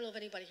reminds me, I don't know if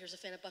anybody here is a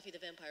fan of Buffy the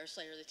Vampire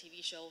Slayer, the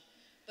TV show,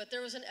 but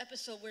there was an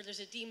episode where there's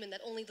a demon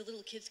that only the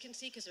little kids can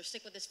see because they're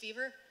sick with this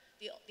fever.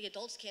 The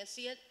adults can't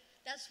see it.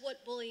 That's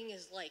what bullying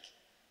is like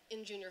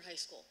in junior high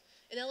school.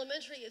 In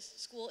elementary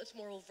school, it's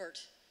more overt,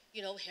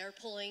 hair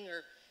pulling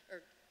or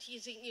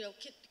teasing,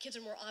 kids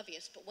are more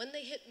obvious. But when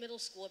they hit middle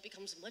school, it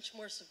becomes much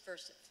more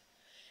subversive.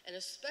 And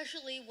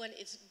especially when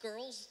it's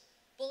girls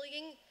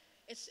bullying,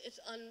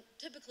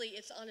 typically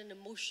it's on an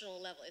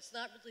emotional level. It's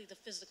not really the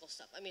physical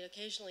stuff.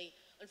 Occasionally,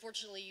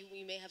 unfortunately,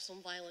 we may have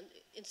some violent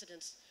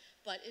incidents,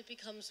 but it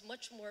becomes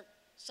much more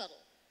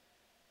subtle.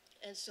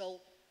 And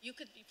so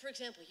for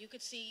example, you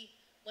could see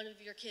one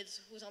of your kids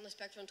who's on the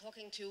spectrum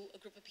talking to a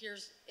group of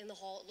peers in the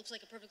hall. It looks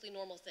like a perfectly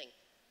normal thing.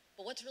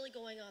 But what's really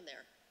going on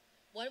there?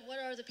 What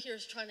are the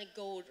peers trying to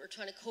goad or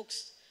trying to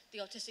coax the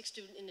autistic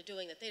student into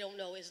doing that they don't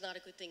know is not a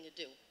good thing to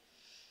do?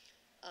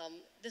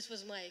 This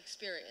was my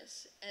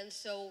experience. And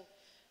so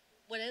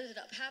what ended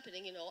up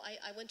happening,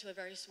 I went to a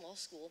very small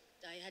school.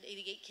 I had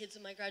 88 kids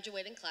in my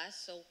graduating class,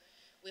 so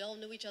we all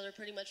knew each other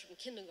pretty much from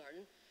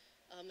kindergarten.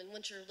 And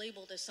once you're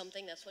labeled as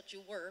something, that's what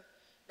you were,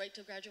 right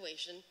to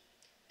graduation.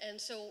 And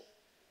so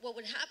what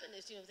would happen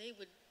is, they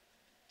would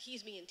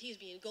tease me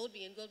and goad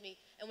me.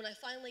 And when I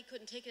finally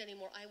couldn't take it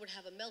anymore, I would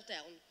have a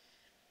meltdown.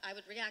 I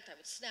would react, I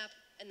would snap,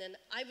 and then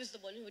I was the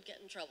one who would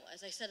get in trouble,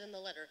 as I said in the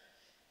letter.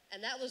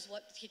 And that was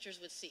what the teachers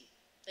would see.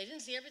 They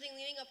didn't see everything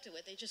leading up to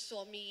it. They just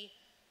saw me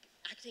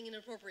acting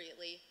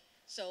inappropriately.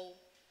 So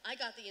I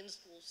got the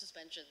in-school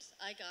suspensions.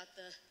 I got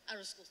the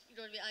out-of-school,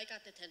 I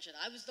got detention.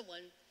 I was the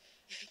one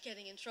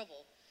getting in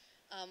trouble,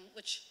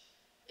 which,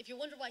 if you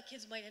wonder why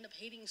kids might end up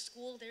hating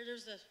school,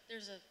 there's a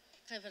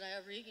kind of an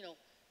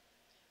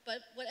but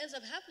what ends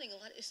up happening a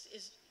lot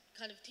is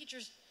kind of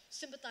teachers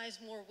sympathize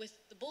more with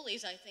the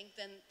bullies, I think,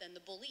 than the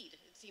bullied.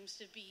 It seems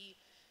to be,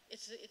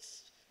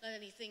 it's not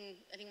anything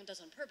anyone does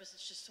on purpose.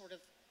 It's just sort of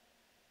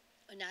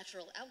a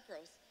natural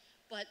outgrowth.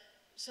 But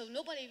so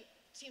nobody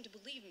seemed to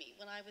believe me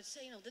when I would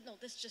say, no,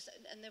 this just,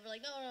 and they were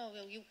like, no,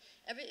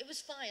 it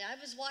was fine. I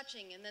was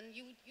watching, and then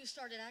you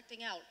started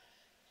acting out.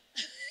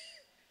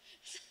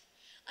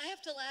 I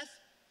have to laugh.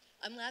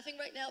 I'm laughing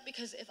right now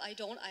because if I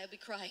don't, I'll be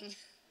crying.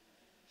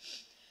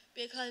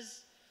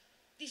 Because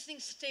these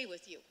things stay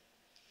with you.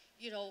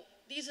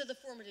 These are the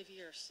formative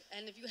years,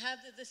 and if you have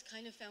this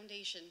kind of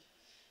foundation,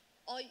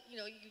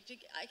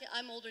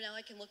 I'm older now.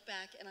 I can look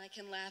back and I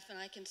can laugh and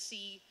I can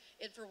see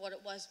it for what it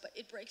was, but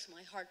it breaks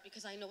my heart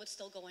because I know it's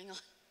still going on.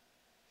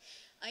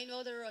 I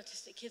know there are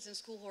autistic kids in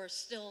school who are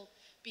still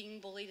being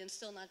bullied and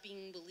still not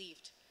being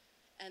believed,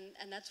 and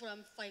that's what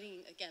I'm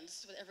fighting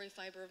against with every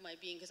fiber of my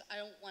being, because I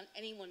don't want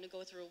anyone to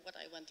go through what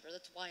I went through.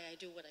 That's why I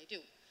do what I do.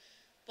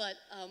 But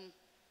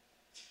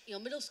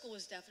Middle school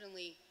was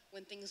definitely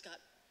when things got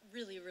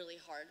really, really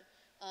hard.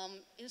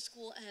 In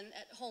school and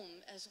at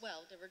home as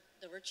well,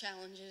 there were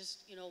challenges.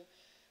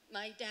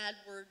 My dad,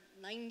 we're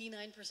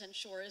 99%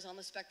 sure, is on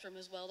the spectrum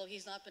as well, though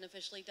he's not been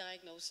officially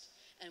diagnosed.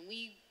 And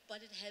we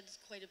butted heads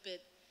quite a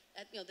bit.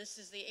 This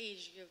is the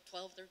age, you're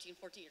 12, 13,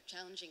 14, you're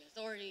challenging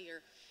authority.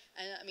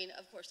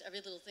 Of course, every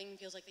little thing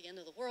feels like the end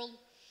of the world.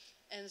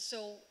 And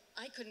so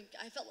I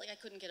felt like I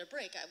couldn't get a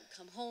break. I would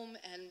come home,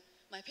 and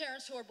my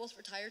parents, who are both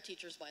retired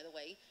teachers, by the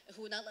way,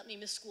 who would not let me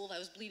miss school if I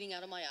was bleeding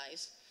out of my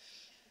eyes,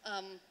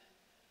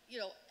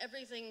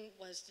 everything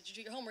was, did you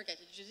do your homework yet?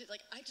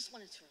 I just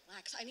wanted to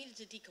relax. I needed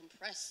to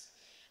decompress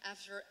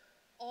after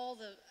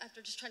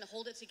just trying to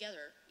hold it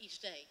together each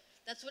day.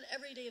 That's what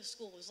every day of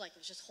school was like. It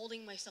was just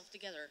holding myself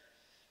together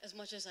as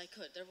much as I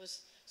could. There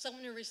was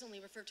someone who recently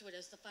referred to it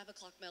as the 5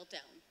 o'clock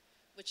meltdown,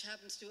 which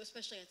happens to,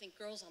 especially I think,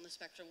 girls on the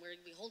spectrum, where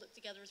we hold it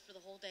together for the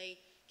whole day,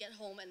 get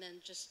home, and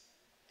then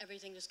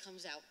everything just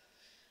comes out.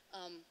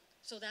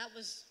 So that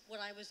was what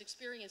I was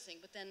experiencing.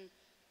 But then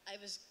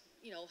I was,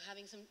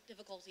 having some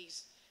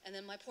difficulties. And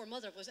then my poor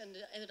mother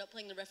ended up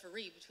playing the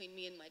referee between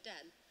me and my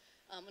dad.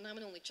 And I'm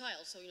an only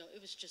child, so,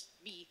 it was just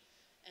me.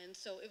 And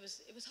so it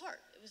was hard.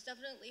 It was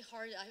definitely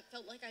hard. I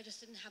felt like I just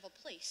didn't have a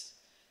place.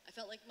 I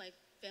felt like my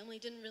family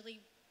didn't really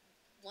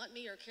want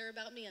me or care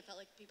about me. I felt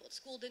like people at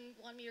school didn't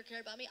want me or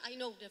care about me. I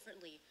know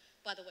differently,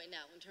 by the way,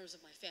 now, in terms of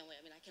my family.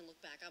 I can look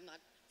back. I'm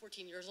not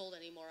 14 years old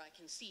anymore. I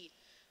can see.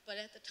 But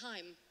at the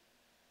time,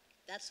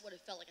 that's what it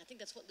felt like. I think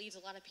that's what leads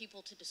a lot of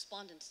people to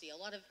despondency. A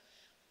lot of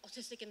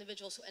autistic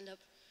individuals who end up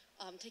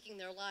taking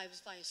their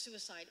lives via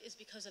suicide is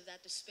because of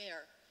that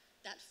despair,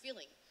 that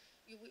feeling.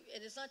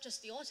 And it's not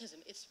just the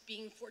autism, it's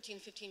being 14,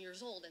 15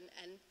 years old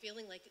and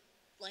feeling like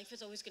life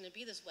is always going to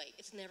be this way.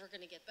 It's never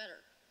going to get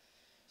better.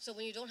 So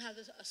when you don't have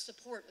a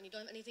support, when you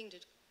don't have anything to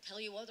tell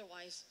you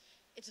otherwise,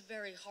 it's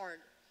very hard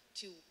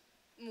to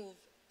move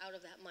out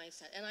of that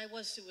mindset. And I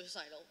was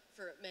suicidal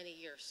for many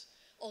years.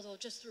 Although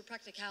just through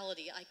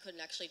practicality, I couldn't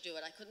actually do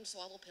it. I couldn't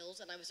swallow pills,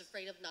 and I was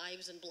afraid of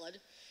knives and blood.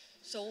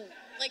 So,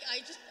 it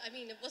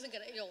wasn't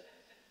going to,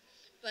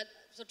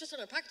 so just on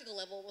a practical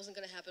level, it wasn't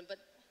going to happen. But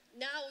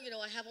now,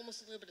 I have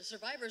almost a little bit of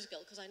survivor's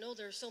guilt, because I know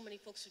there are so many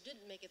folks who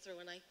didn't make it through,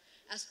 and I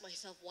ask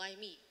myself, why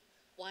me?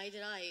 Why did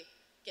I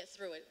get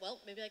through it? Well,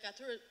 maybe I got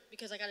through it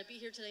because I got to be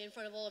here today in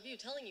front of all of you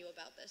telling you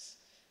about this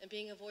and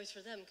being a voice for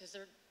them, because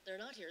they're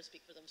not here to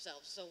speak for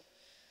themselves. So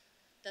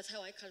that's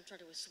how I kind of try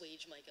to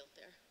assuage my guilt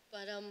there.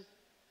 But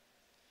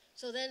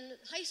so then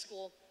high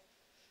school,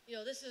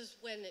 this is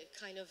when it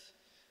kind of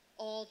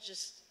all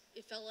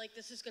it felt like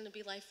this is going to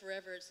be life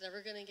forever. It's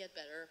never going to get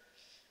better.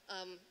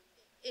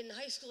 In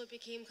high school, it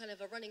became kind of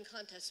a running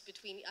contest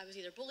between I was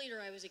either bullied or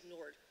I was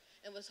ignored.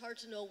 And it was hard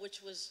to know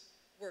which was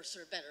worse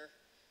or better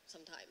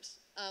sometimes.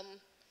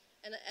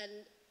 And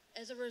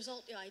as a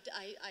result,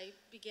 I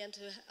began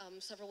to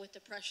suffer with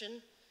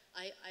depression.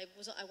 I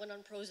went on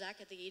Prozac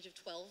at the age of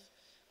 12,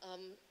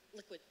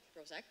 liquid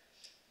Prozac,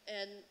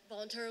 and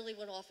voluntarily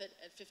went off it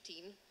at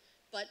 15.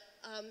 But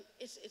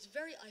it's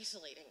very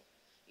isolating.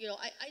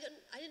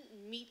 I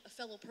didn't meet a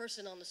fellow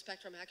person on the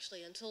spectrum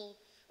actually until,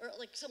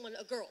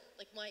 a girl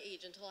like my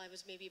age, until I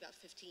was maybe about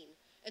 15,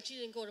 and she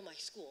didn't go to my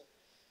school.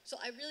 So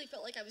I really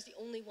felt like I was the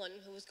only one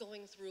who was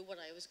going through what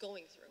I was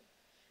going through.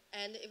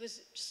 And it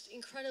was just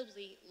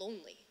incredibly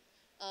lonely.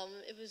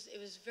 It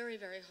was very,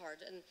 very hard.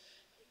 And,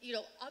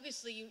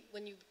 obviously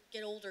when you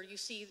get older, you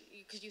see,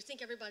 because you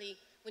think everybody,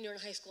 when you're in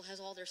high school, has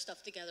all their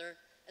stuff together,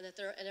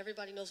 and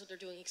everybody knows what they're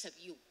doing except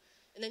you.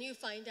 And then you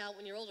find out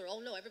when you're older,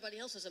 oh no, everybody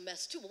else is a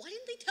mess too. Well, why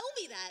didn't they tell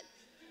me that?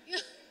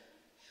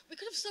 We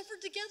could have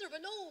suffered together,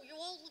 but no, you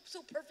all look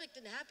so perfect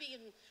and happy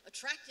and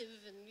attractive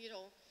and,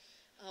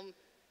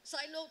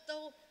 Side note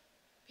though,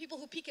 people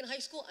who peak in high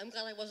school, I'm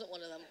glad I wasn't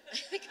one of them. I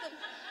think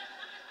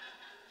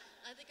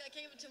I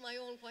came into my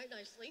own quite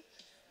nicely.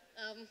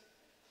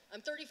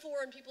 I'm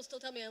 34 and people still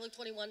tell me I look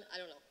 21. I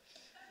don't know.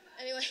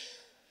 Anyway,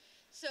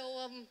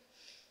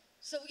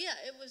 so yeah,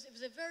 it was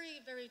a very,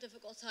 very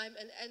difficult time.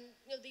 And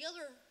the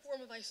other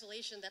form of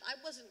isolation that I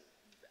wasn't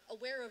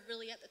aware of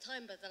really at the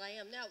time, but that I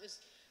am now, is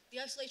the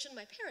isolation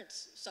my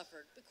parents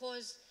suffered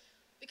because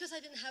I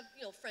didn't have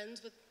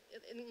friends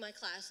in my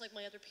class like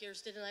my other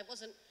peers did, and I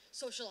wasn't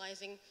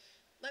socializing.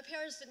 My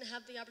parents didn't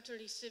have the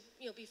opportunities to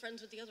be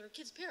friends with the other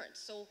kids'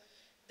 parents, so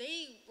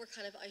they were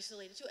kind of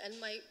isolated too. And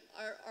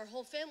our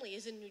whole family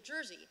is in New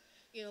Jersey.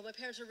 My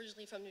parents are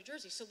originally from New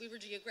Jersey, so we were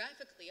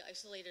geographically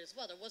isolated as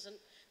well. There wasn't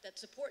that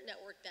support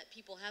network that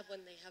people have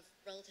when they have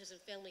relatives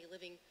and family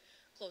living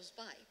close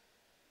by.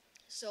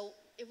 So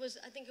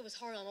I think it was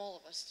hard on all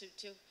of us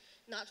to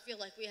not feel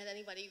like we had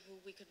anybody who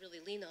we could really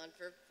lean on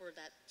for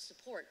that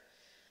support.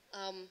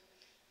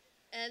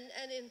 And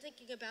in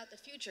thinking about the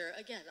future,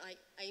 again,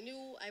 I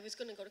knew I was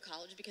going to go to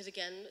college because,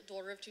 again,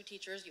 daughter of two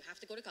teachers, you have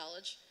to go to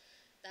college.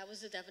 That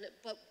was a definite.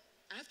 But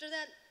after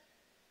that,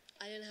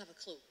 I didn't have a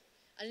clue.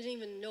 I didn't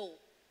even know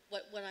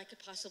what I could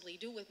possibly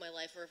do with my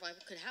life, or if I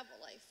could have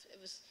a life.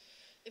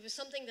 It was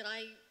something that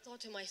I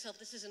thought to myself,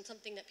 this isn't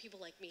something that people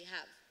like me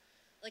have.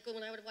 like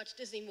when I would watch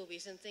Disney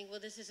movies and think, well,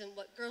 this isn't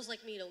what, girls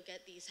like me don't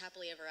get these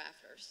happily ever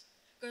afters.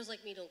 Girls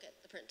like me don't get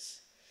the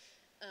prince.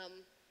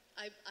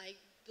 I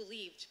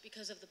believed,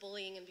 because of the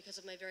bullying and because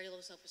of my very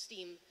low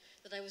self-esteem,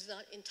 that I was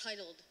not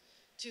entitled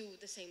to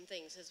the same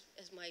things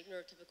as my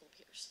neurotypical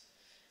peers,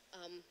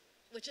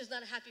 which is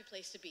not a happy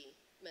place to be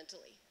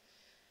mentally.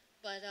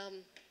 But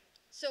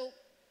so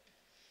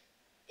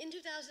in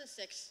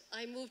 2006,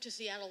 I moved to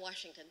Seattle,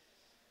 Washington.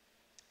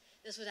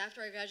 This was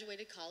after I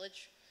graduated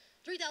college,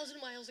 3,000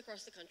 miles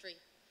across the country,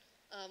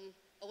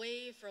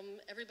 away from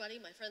everybody,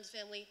 my friends,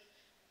 family,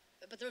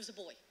 but there was a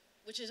boy,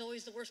 which is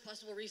always the worst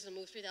possible reason to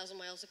move 3,000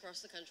 miles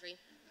across the country.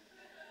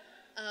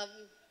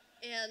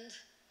 And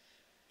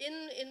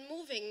in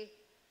moving,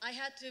 I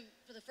had to,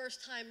 for the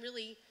first time,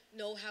 really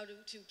know how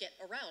to get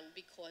around,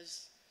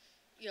 because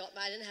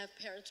I didn't have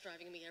parents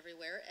driving me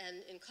everywhere.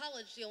 And in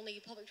college, the only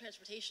public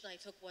transportation I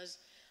took was,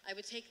 I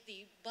would take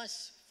the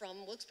bus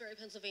from Wilkes-Barre,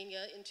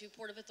 Pennsylvania into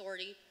Port of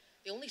Authority.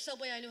 The only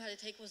subway I knew how to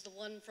take was the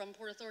one from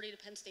Port Authority to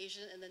Penn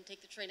Station, and then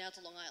take the train out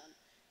to Long Island.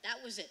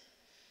 That was it.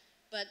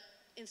 But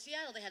in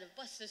Seattle, they had a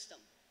bus system.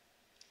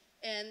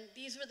 And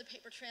these were the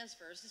paper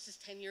transfers. This is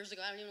 10 years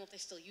ago. I don't even know if they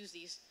still use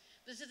these.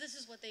 But this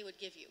is what they would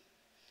give you,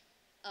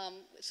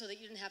 so that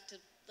you didn't have to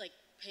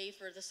pay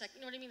for the second,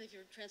 you know what I mean, if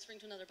you're transferring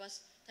to another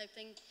bus type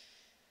thing.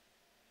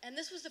 And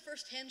this was the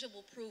first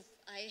tangible proof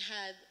I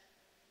had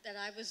that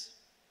I was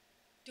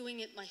doing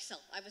it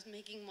myself. I was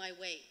making my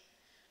way.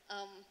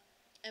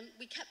 And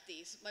we kept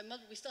these.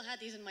 We still had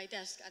these in my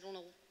desk. I don't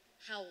know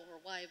how or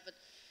why, but,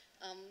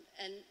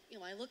 and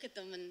I look at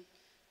them, and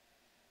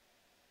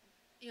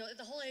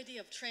the whole idea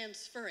of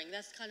transferring,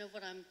 that's kind of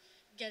what I'm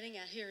getting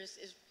at here,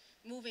 is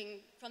moving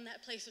from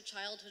that place of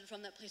childhood,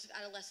 from that place of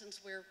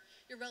adolescence where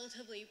you're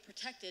relatively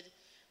protected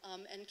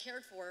and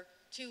cared for,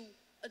 to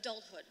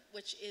adulthood,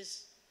 which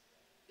is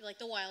like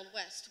the Wild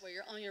West, where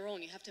you're on your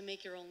own, you have to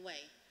make your own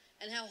way.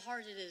 And how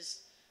hard it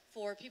is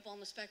for people on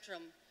the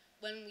spectrum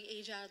when we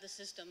age out of the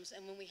systems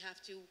and when we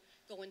have to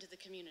go into the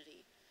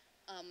community.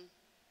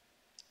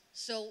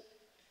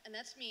 And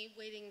that's me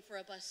waiting for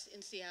a bus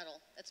in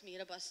Seattle. That's me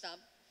at a bus stop.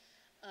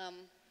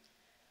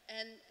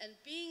 And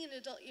being an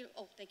adult,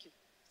 oh, thank you.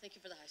 Thank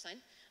you for the high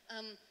sign.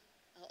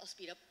 I'll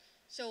speed up.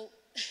 So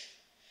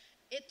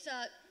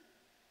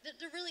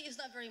there really is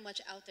not very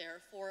much out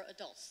there for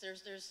adults.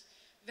 There's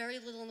very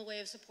little in the way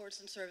of supports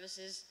and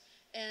services,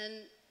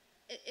 and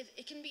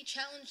it can be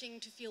challenging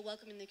to feel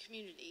welcome in the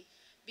community,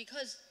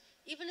 because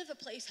even if a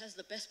place has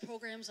the best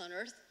programs on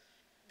earth,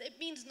 it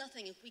means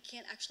nothing if we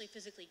can't actually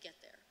physically get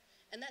there.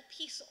 And that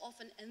piece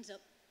often ends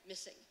up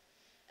missing.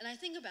 And I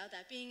think about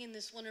that, being in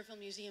this wonderful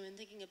museum and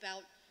thinking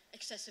about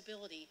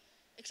accessibility.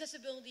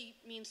 Accessibility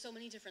means so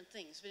many different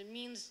things, but it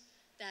means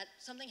that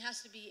something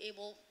has to be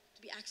able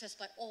to be accessed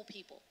by all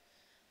people.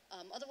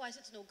 Otherwise,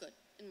 it's no good,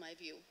 in my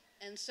view.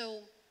 And so,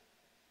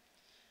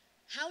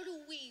 how do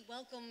we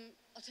welcome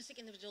autistic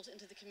individuals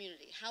into the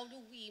community? How do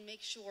we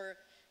make sure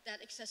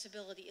that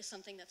accessibility is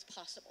something that's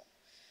possible?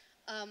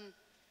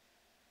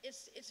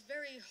 It's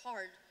very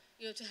hard,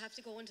 to have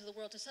to go into the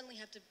world, to suddenly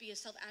have to be a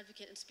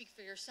self-advocate and speak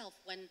for yourself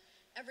when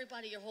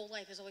everybody your whole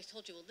life has always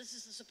told you, well, this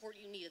is the support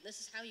you need, and this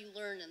is how you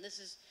learn, and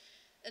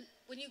and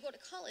when you go to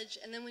college,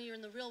 and then when you're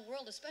in the real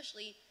world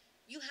especially,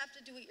 you have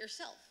to do it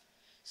yourself.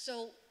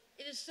 So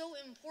it is so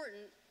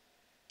important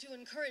to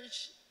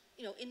encourage,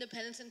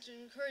 independence, and to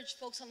encourage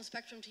folks on the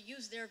spectrum to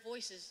use their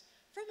voices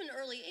from an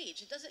early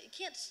age. It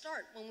can't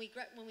start when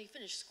we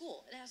finish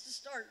school. It has to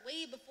start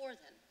way before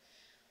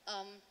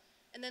then.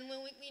 And then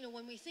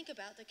when we think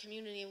about the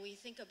community and we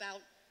think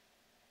about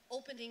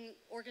opening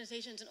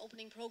organizations and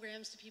opening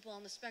programs to people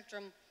on the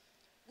spectrum,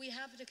 we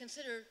have to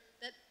consider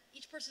that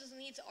each person's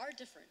needs are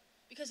different,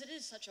 because it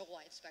is such a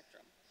wide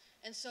spectrum.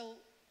 And so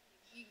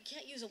you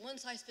can't use a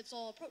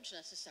one-size-fits-all approach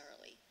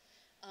necessarily.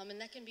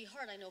 And that can be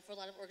hard, I know, for a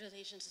lot of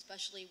organizations,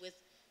 especially with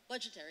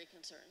budgetary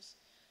concerns.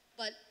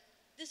 But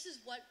this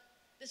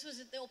was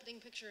the opening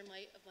picture of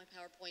my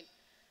PowerPoint.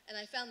 And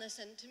I found this,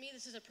 and to me,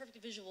 this is a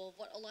perfect visual of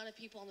what a lot of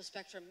people on the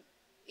spectrum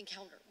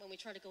encounter when we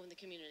try to go in the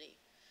community.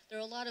 There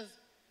are a lot of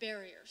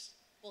barriers,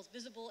 both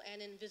visible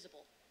and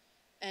invisible,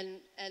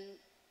 and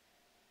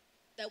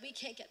that we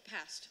can't get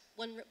past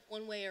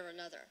one way or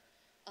another.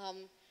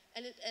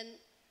 And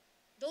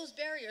those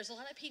barriers, a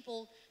lot of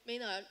people may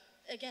not,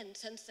 again,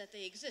 sense that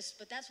they exist,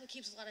 but that's what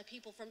keeps a lot of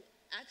people from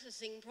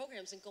accessing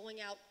programs and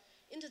going out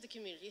into the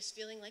communities,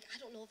 feeling like, I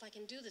don't know if I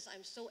can do this,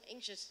 I'm so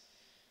anxious.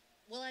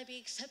 Will I be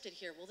accepted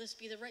here? Will this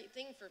be the right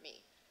thing for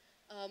me?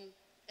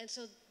 And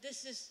so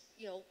this is,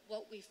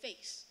 what we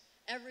face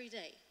every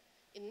day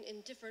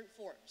in different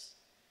forms.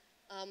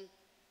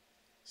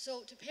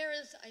 So to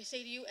parents, I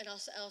say to you, and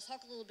I'll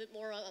talk a little bit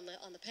more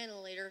on the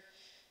panel later,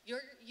 you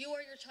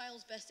are your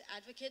child's best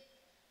advocate,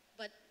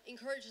 but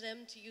encourage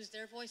them to use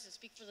their voice and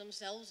speak for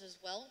themselves as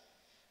well.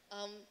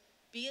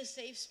 Be a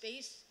safe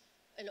space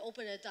and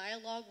open a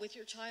dialogue with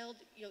your child.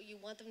 You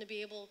want them to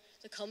be able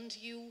to come to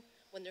you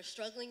when they're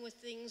struggling with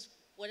things,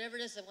 whatever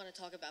it is they want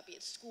to talk about, be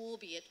it school,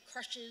 be it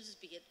crushes,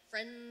 be it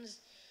friends.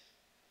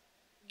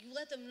 you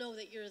let them know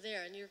that you're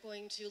there and you're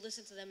going to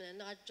listen to them in a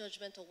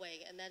non-judgmental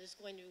way, and that is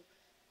going to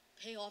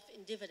pay off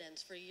in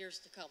dividends for years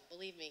to come,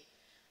 believe me.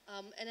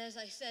 And as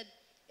I said,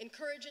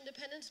 encourage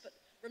independence, but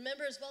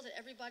remember as well that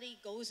everybody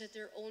goes at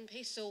their own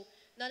pace, so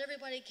not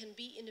everybody can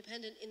be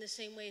independent in the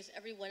same way as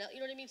everyone else, you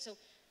know what I mean? So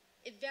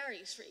it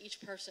varies for each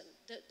person.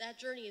 That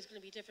journey is going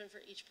to be different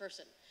for each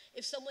person.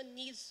 If someone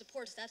needs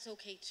supports, that's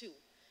okay too,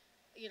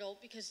 you know,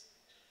 because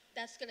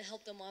that's going to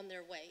help them on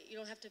their way. You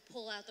don't have to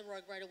pull out the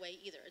rug right away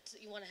either.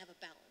 You want to have a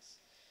balance.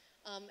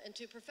 And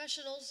to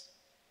professionals,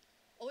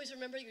 always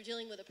remember you're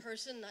dealing with a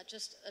person, not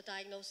just a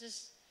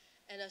diagnosis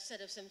and a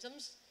set of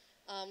symptoms.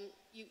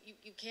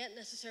 You can't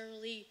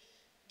necessarily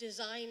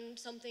design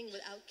something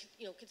without,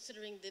 you know,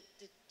 considering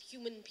the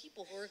human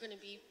people who are going to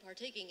be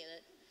partaking in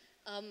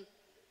it.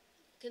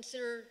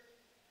 Consider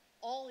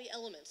all the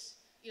elements,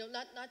 you know,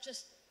 not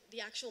just the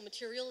actual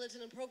material that's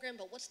in a program,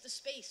 but what's the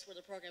space where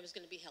the program is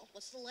going to be held?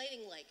 What's the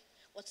lighting like?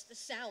 What's the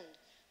sound?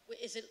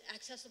 Is it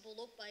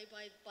accessible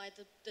by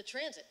the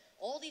transit?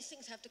 All these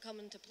things have to come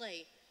into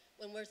play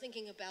when we're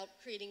thinking about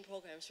creating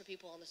programs for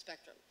people on the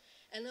spectrum.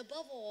 And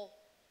above all,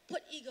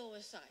 put ego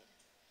aside.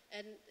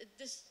 And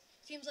this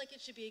seems like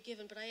it should be a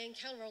given, but I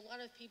encounter a lot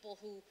of people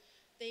who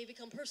they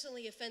become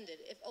personally offended.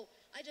 If, oh,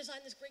 I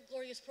designed this great,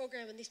 glorious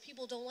program and these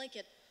people don't like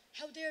it,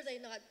 how dare they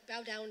not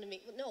bow down to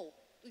me? No,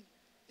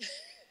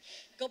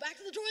 go back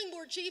to the drawing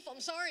board, chief,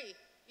 I'm sorry.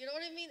 You know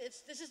what I mean?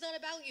 This is not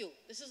about you.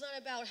 This is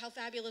not about how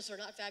fabulous or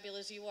not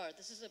fabulous you are.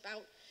 This is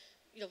about,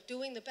 you know,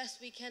 doing the best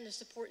we can to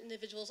support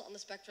individuals on the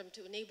spectrum,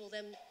 to enable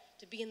them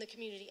to be in the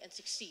community and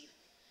succeed.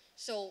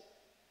 So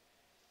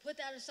put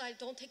that aside,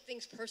 don't take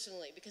things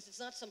personally, because it's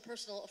not some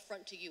personal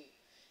affront to you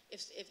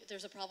if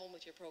there's a problem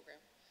with your program.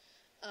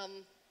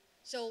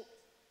 So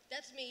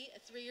that's me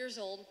at 3 years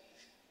old.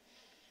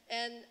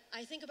 And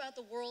I think about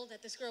the world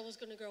that this girl was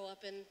going to grow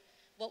up in,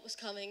 what was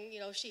coming. You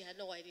know, she had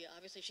no idea.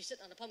 Obviously, she's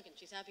sitting on a pumpkin.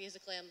 She's happy as a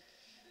clam.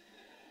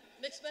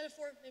 Mixed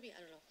metaphor, maybe?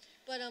 I don't know.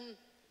 But,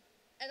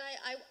 and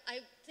I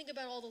think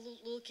about all the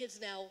little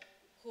kids now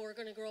who are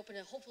going to grow up in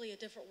hopefully a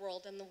different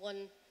world than the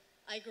one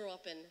I grew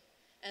up in.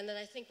 And that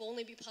I think will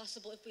only be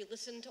possible if we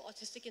listen to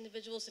autistic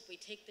individuals, if we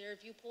take their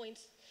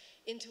viewpoints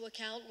into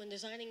account when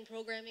designing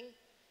programming.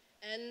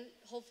 And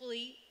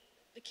hopefully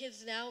the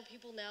kids now,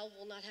 people now,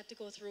 will not have to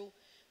go through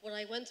what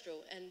I went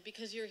through. And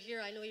because you're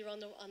here, I know you're on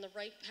the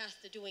right path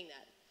to doing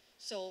that.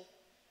 So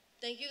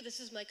thank you. This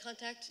is my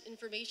contact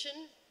information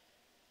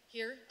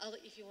here.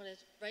 If you want to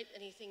write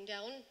anything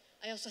down.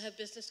 I also have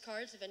business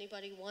cards if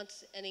anybody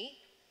wants any.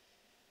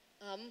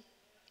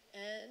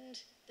 And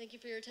thank you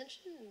for your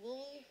attention. And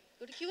we'll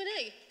go to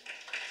Q&A.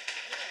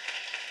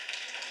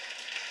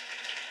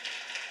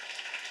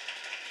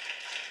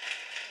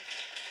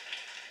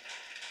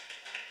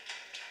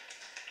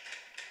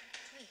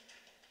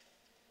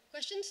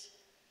 Questions?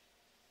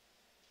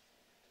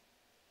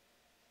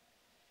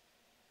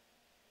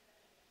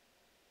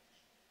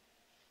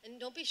 And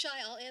don't be shy,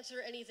 I'll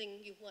answer anything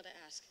you want to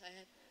ask.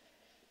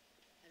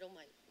 I don't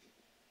mind.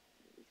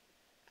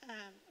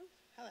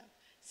 Hello.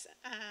 So,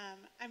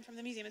 I'm from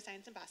the Museum of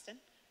Science in Boston.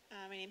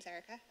 My name's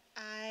Erica.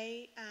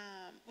 I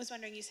was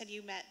wondering, you said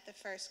you met the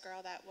first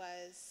girl that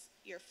was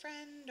your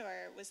friend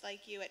or was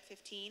like you at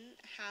 15.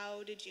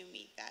 How did you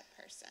meet that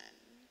person?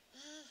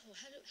 Oh,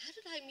 how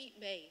did I meet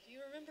May? Do you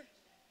remember?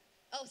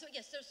 Oh, so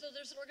yes,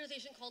 there's an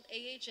organization called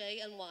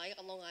AHA-NY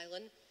on Long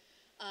Island.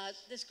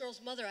 This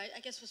girl's mother, I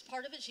guess, was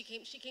part of it. She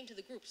came to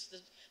the groups.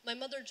 My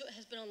mother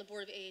has been on the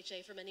board of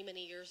AHA for many,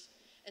 many years,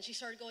 and she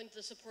started going to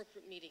the support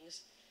group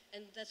meetings.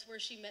 And that's where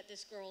she met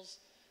this girl's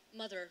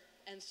mother.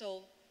 And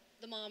so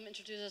the mom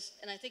introduced us,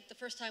 and I think the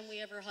first time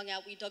we ever hung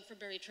out, we dug for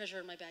buried treasure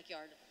in my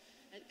backyard,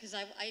 because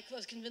I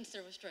was convinced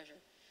there was treasure.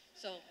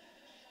 So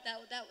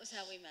that was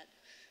how we met.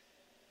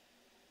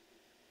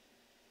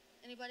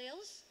 Anybody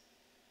else?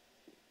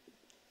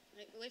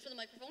 Wait for the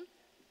microphone.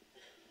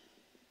 Do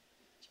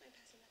you mind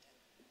passing that down?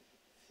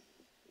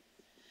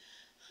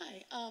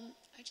 Hi,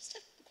 I just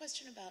have a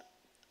question about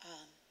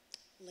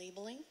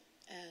labeling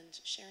and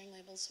sharing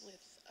labels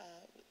with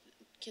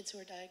kids who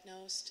are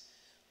diagnosed.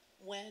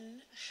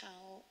 When,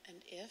 how, and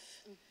if,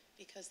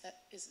 because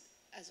that is,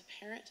 as a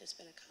parent, has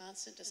been a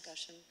constant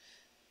discussion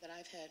that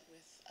I've had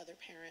with other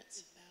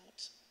parents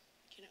about,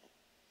 you know,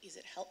 is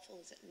it helpful,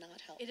 is it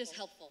not helpful? It is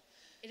helpful.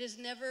 It is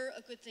never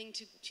a good thing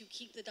to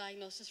keep the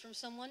diagnosis from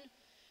someone,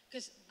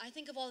 because I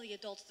think of all the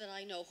adults that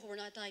I know who were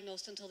not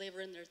diagnosed until they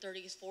were in their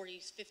 30s,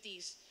 40s,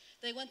 50s.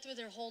 They went through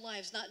their whole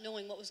lives not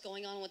knowing what was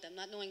going on with them,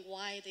 not knowing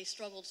why they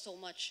struggled so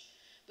much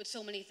with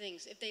so many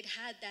things. If they'd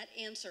had that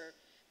answer,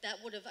 that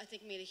would have, I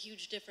think, made a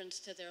huge difference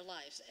to their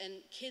lives. And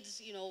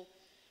kids, you know,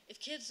 if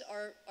kids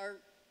are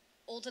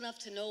old enough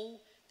to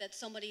know that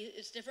somebody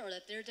is different or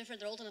that they're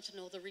different, they're old enough to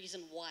know the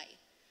reason why.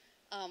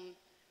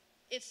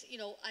 It's, you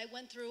know, I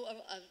went through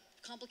a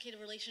complicated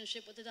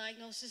relationship with the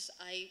diagnosis.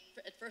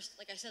 At first,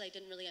 like I said, I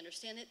didn't really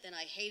understand it. Then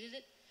I hated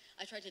it.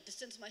 I tried to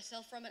distance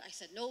myself from it. I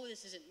said, no,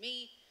 this isn't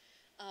me.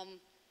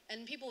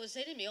 And people would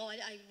say to me, oh,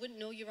 I wouldn't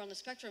know you were on the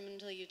spectrum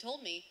until you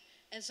told me.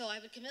 And so I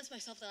would convince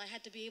myself that I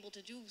had to be able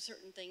to do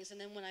certain things, and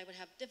then when I would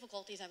have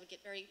difficulties, I would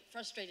get very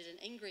frustrated and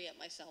angry at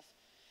myself.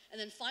 And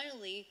then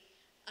finally,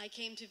 I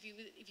came to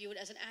view it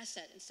as an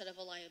asset instead of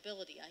a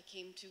liability.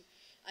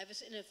 I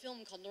was in a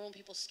film called Normal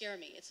People Scare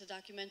Me. It's a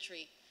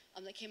documentary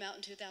that came out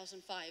in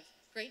 2005.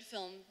 Great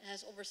film. It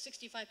has over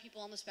 65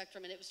 people on the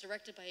spectrum, and it was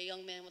directed by a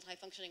young man with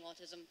high-functioning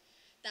autism.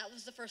 That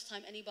was the first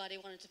time anybody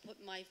wanted to put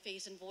my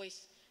face and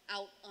voice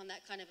out on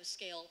that kind of a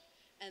scale.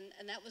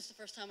 And that was the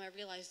first time I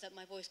realized that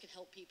my voice could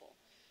help people.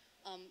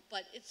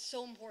 But it's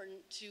so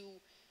important to,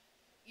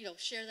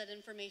 share that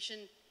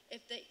information.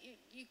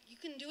 You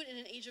can do it in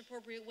an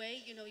age-appropriate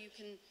way. You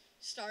can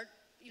start.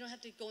 You don't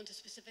have to go into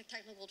specific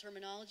technical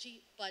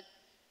terminology, but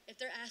if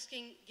they're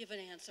asking, give an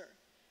answer.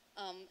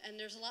 And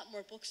there's a lot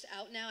more books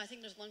out now. I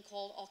think there's one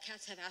called All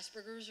Cats Have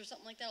Asperger's or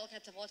something like that. All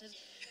Cats Have Autism.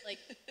 I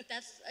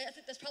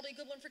think that's probably a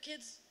good one for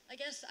kids, I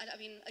guess. I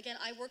mean, again,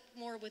 I work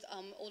more with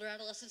older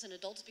adolescents and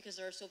adults because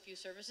there are so few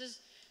services.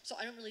 So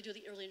I don't really do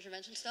the early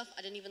intervention stuff.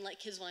 I didn't even like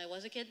kids when I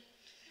was a kid.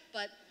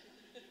 But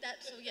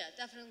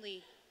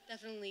definitely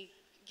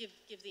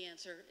give the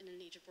answer in an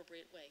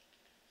age-appropriate way.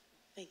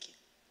 Thank you.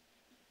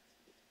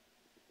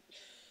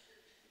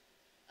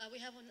 We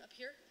have one up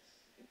here.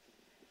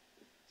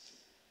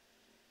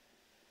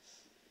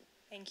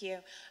 Thank you.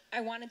 I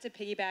wanted to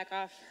piggyback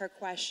off her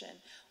question.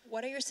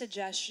 What are your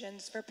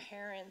suggestions for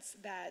parents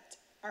that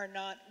are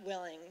not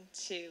willing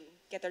to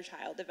get their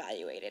child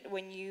evaluated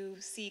when you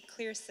see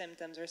clear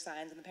symptoms or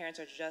signs and the parents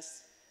are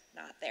just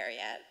not there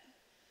yet?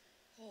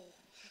 Oh,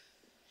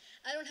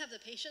 I don't have the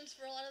patience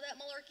for a lot of that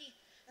malarkey,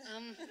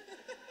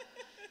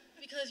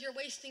 because you're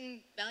wasting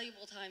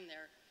valuable time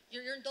there.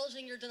 You're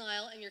indulging your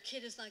denial, and your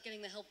kid is not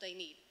getting the help they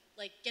need.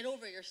 Like, get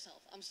over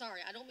yourself. I'm sorry,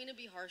 I don't mean to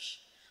be harsh.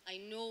 I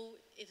know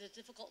it's a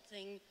difficult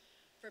thing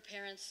for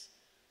parents,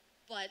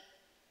 but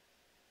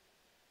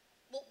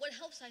what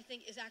helps, I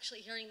think, is actually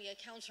hearing the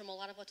accounts from a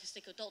lot of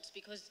autistic adults,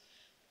 because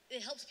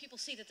it helps people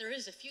see that there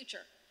is a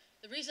future.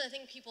 The reason I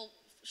think people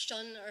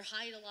shun or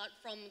hide a lot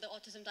from the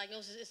autism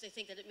diagnosis is they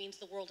think that it means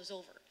the world is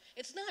over.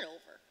 It's not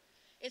over.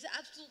 It's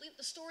absolutely,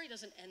 the story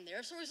doesn't end there.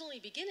 The story's only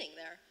beginning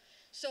there.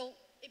 So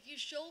if you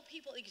show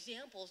people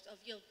examples of,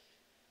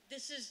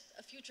 this is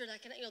a future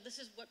that can, this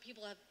is what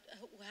people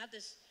who have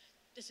this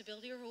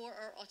disability or who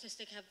are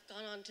autistic have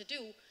gone on to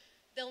do,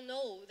 they'll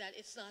know that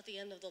it's not the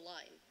end of the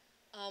line.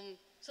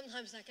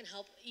 Sometimes that can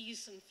help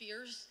ease some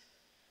fears,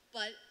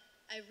 but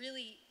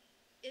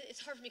it's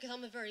hard for me because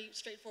I'm a very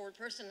straightforward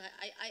person.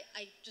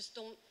 I just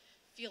don't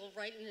feel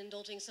right in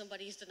indulging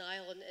somebody's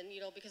denial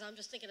and because I'm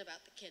just thinking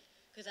about the kid,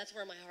 because that's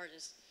where my heart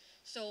is.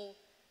 So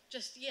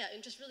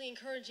and just really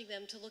encouraging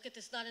them to look at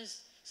this not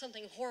as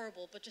something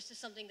horrible, but just as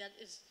something that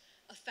is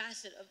a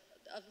facet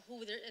of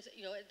who there is,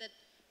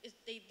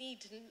 they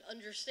need to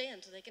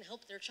understand so they can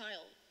help their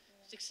child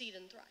succeed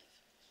and thrive.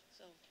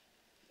 So,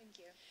 Thank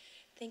you.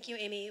 Thank you,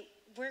 Amy.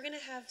 We're going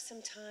to have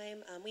some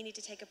time. We need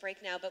to take a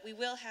break now, but we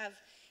will have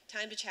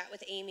time to chat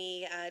with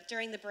Amy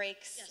during the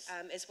breaks, Yes.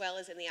 As well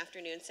as in the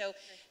afternoon. So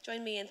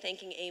join me in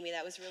thanking Amy.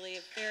 That was really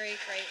a very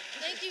great.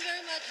 thank you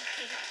very much.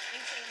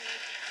 Thanks,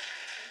 Amy.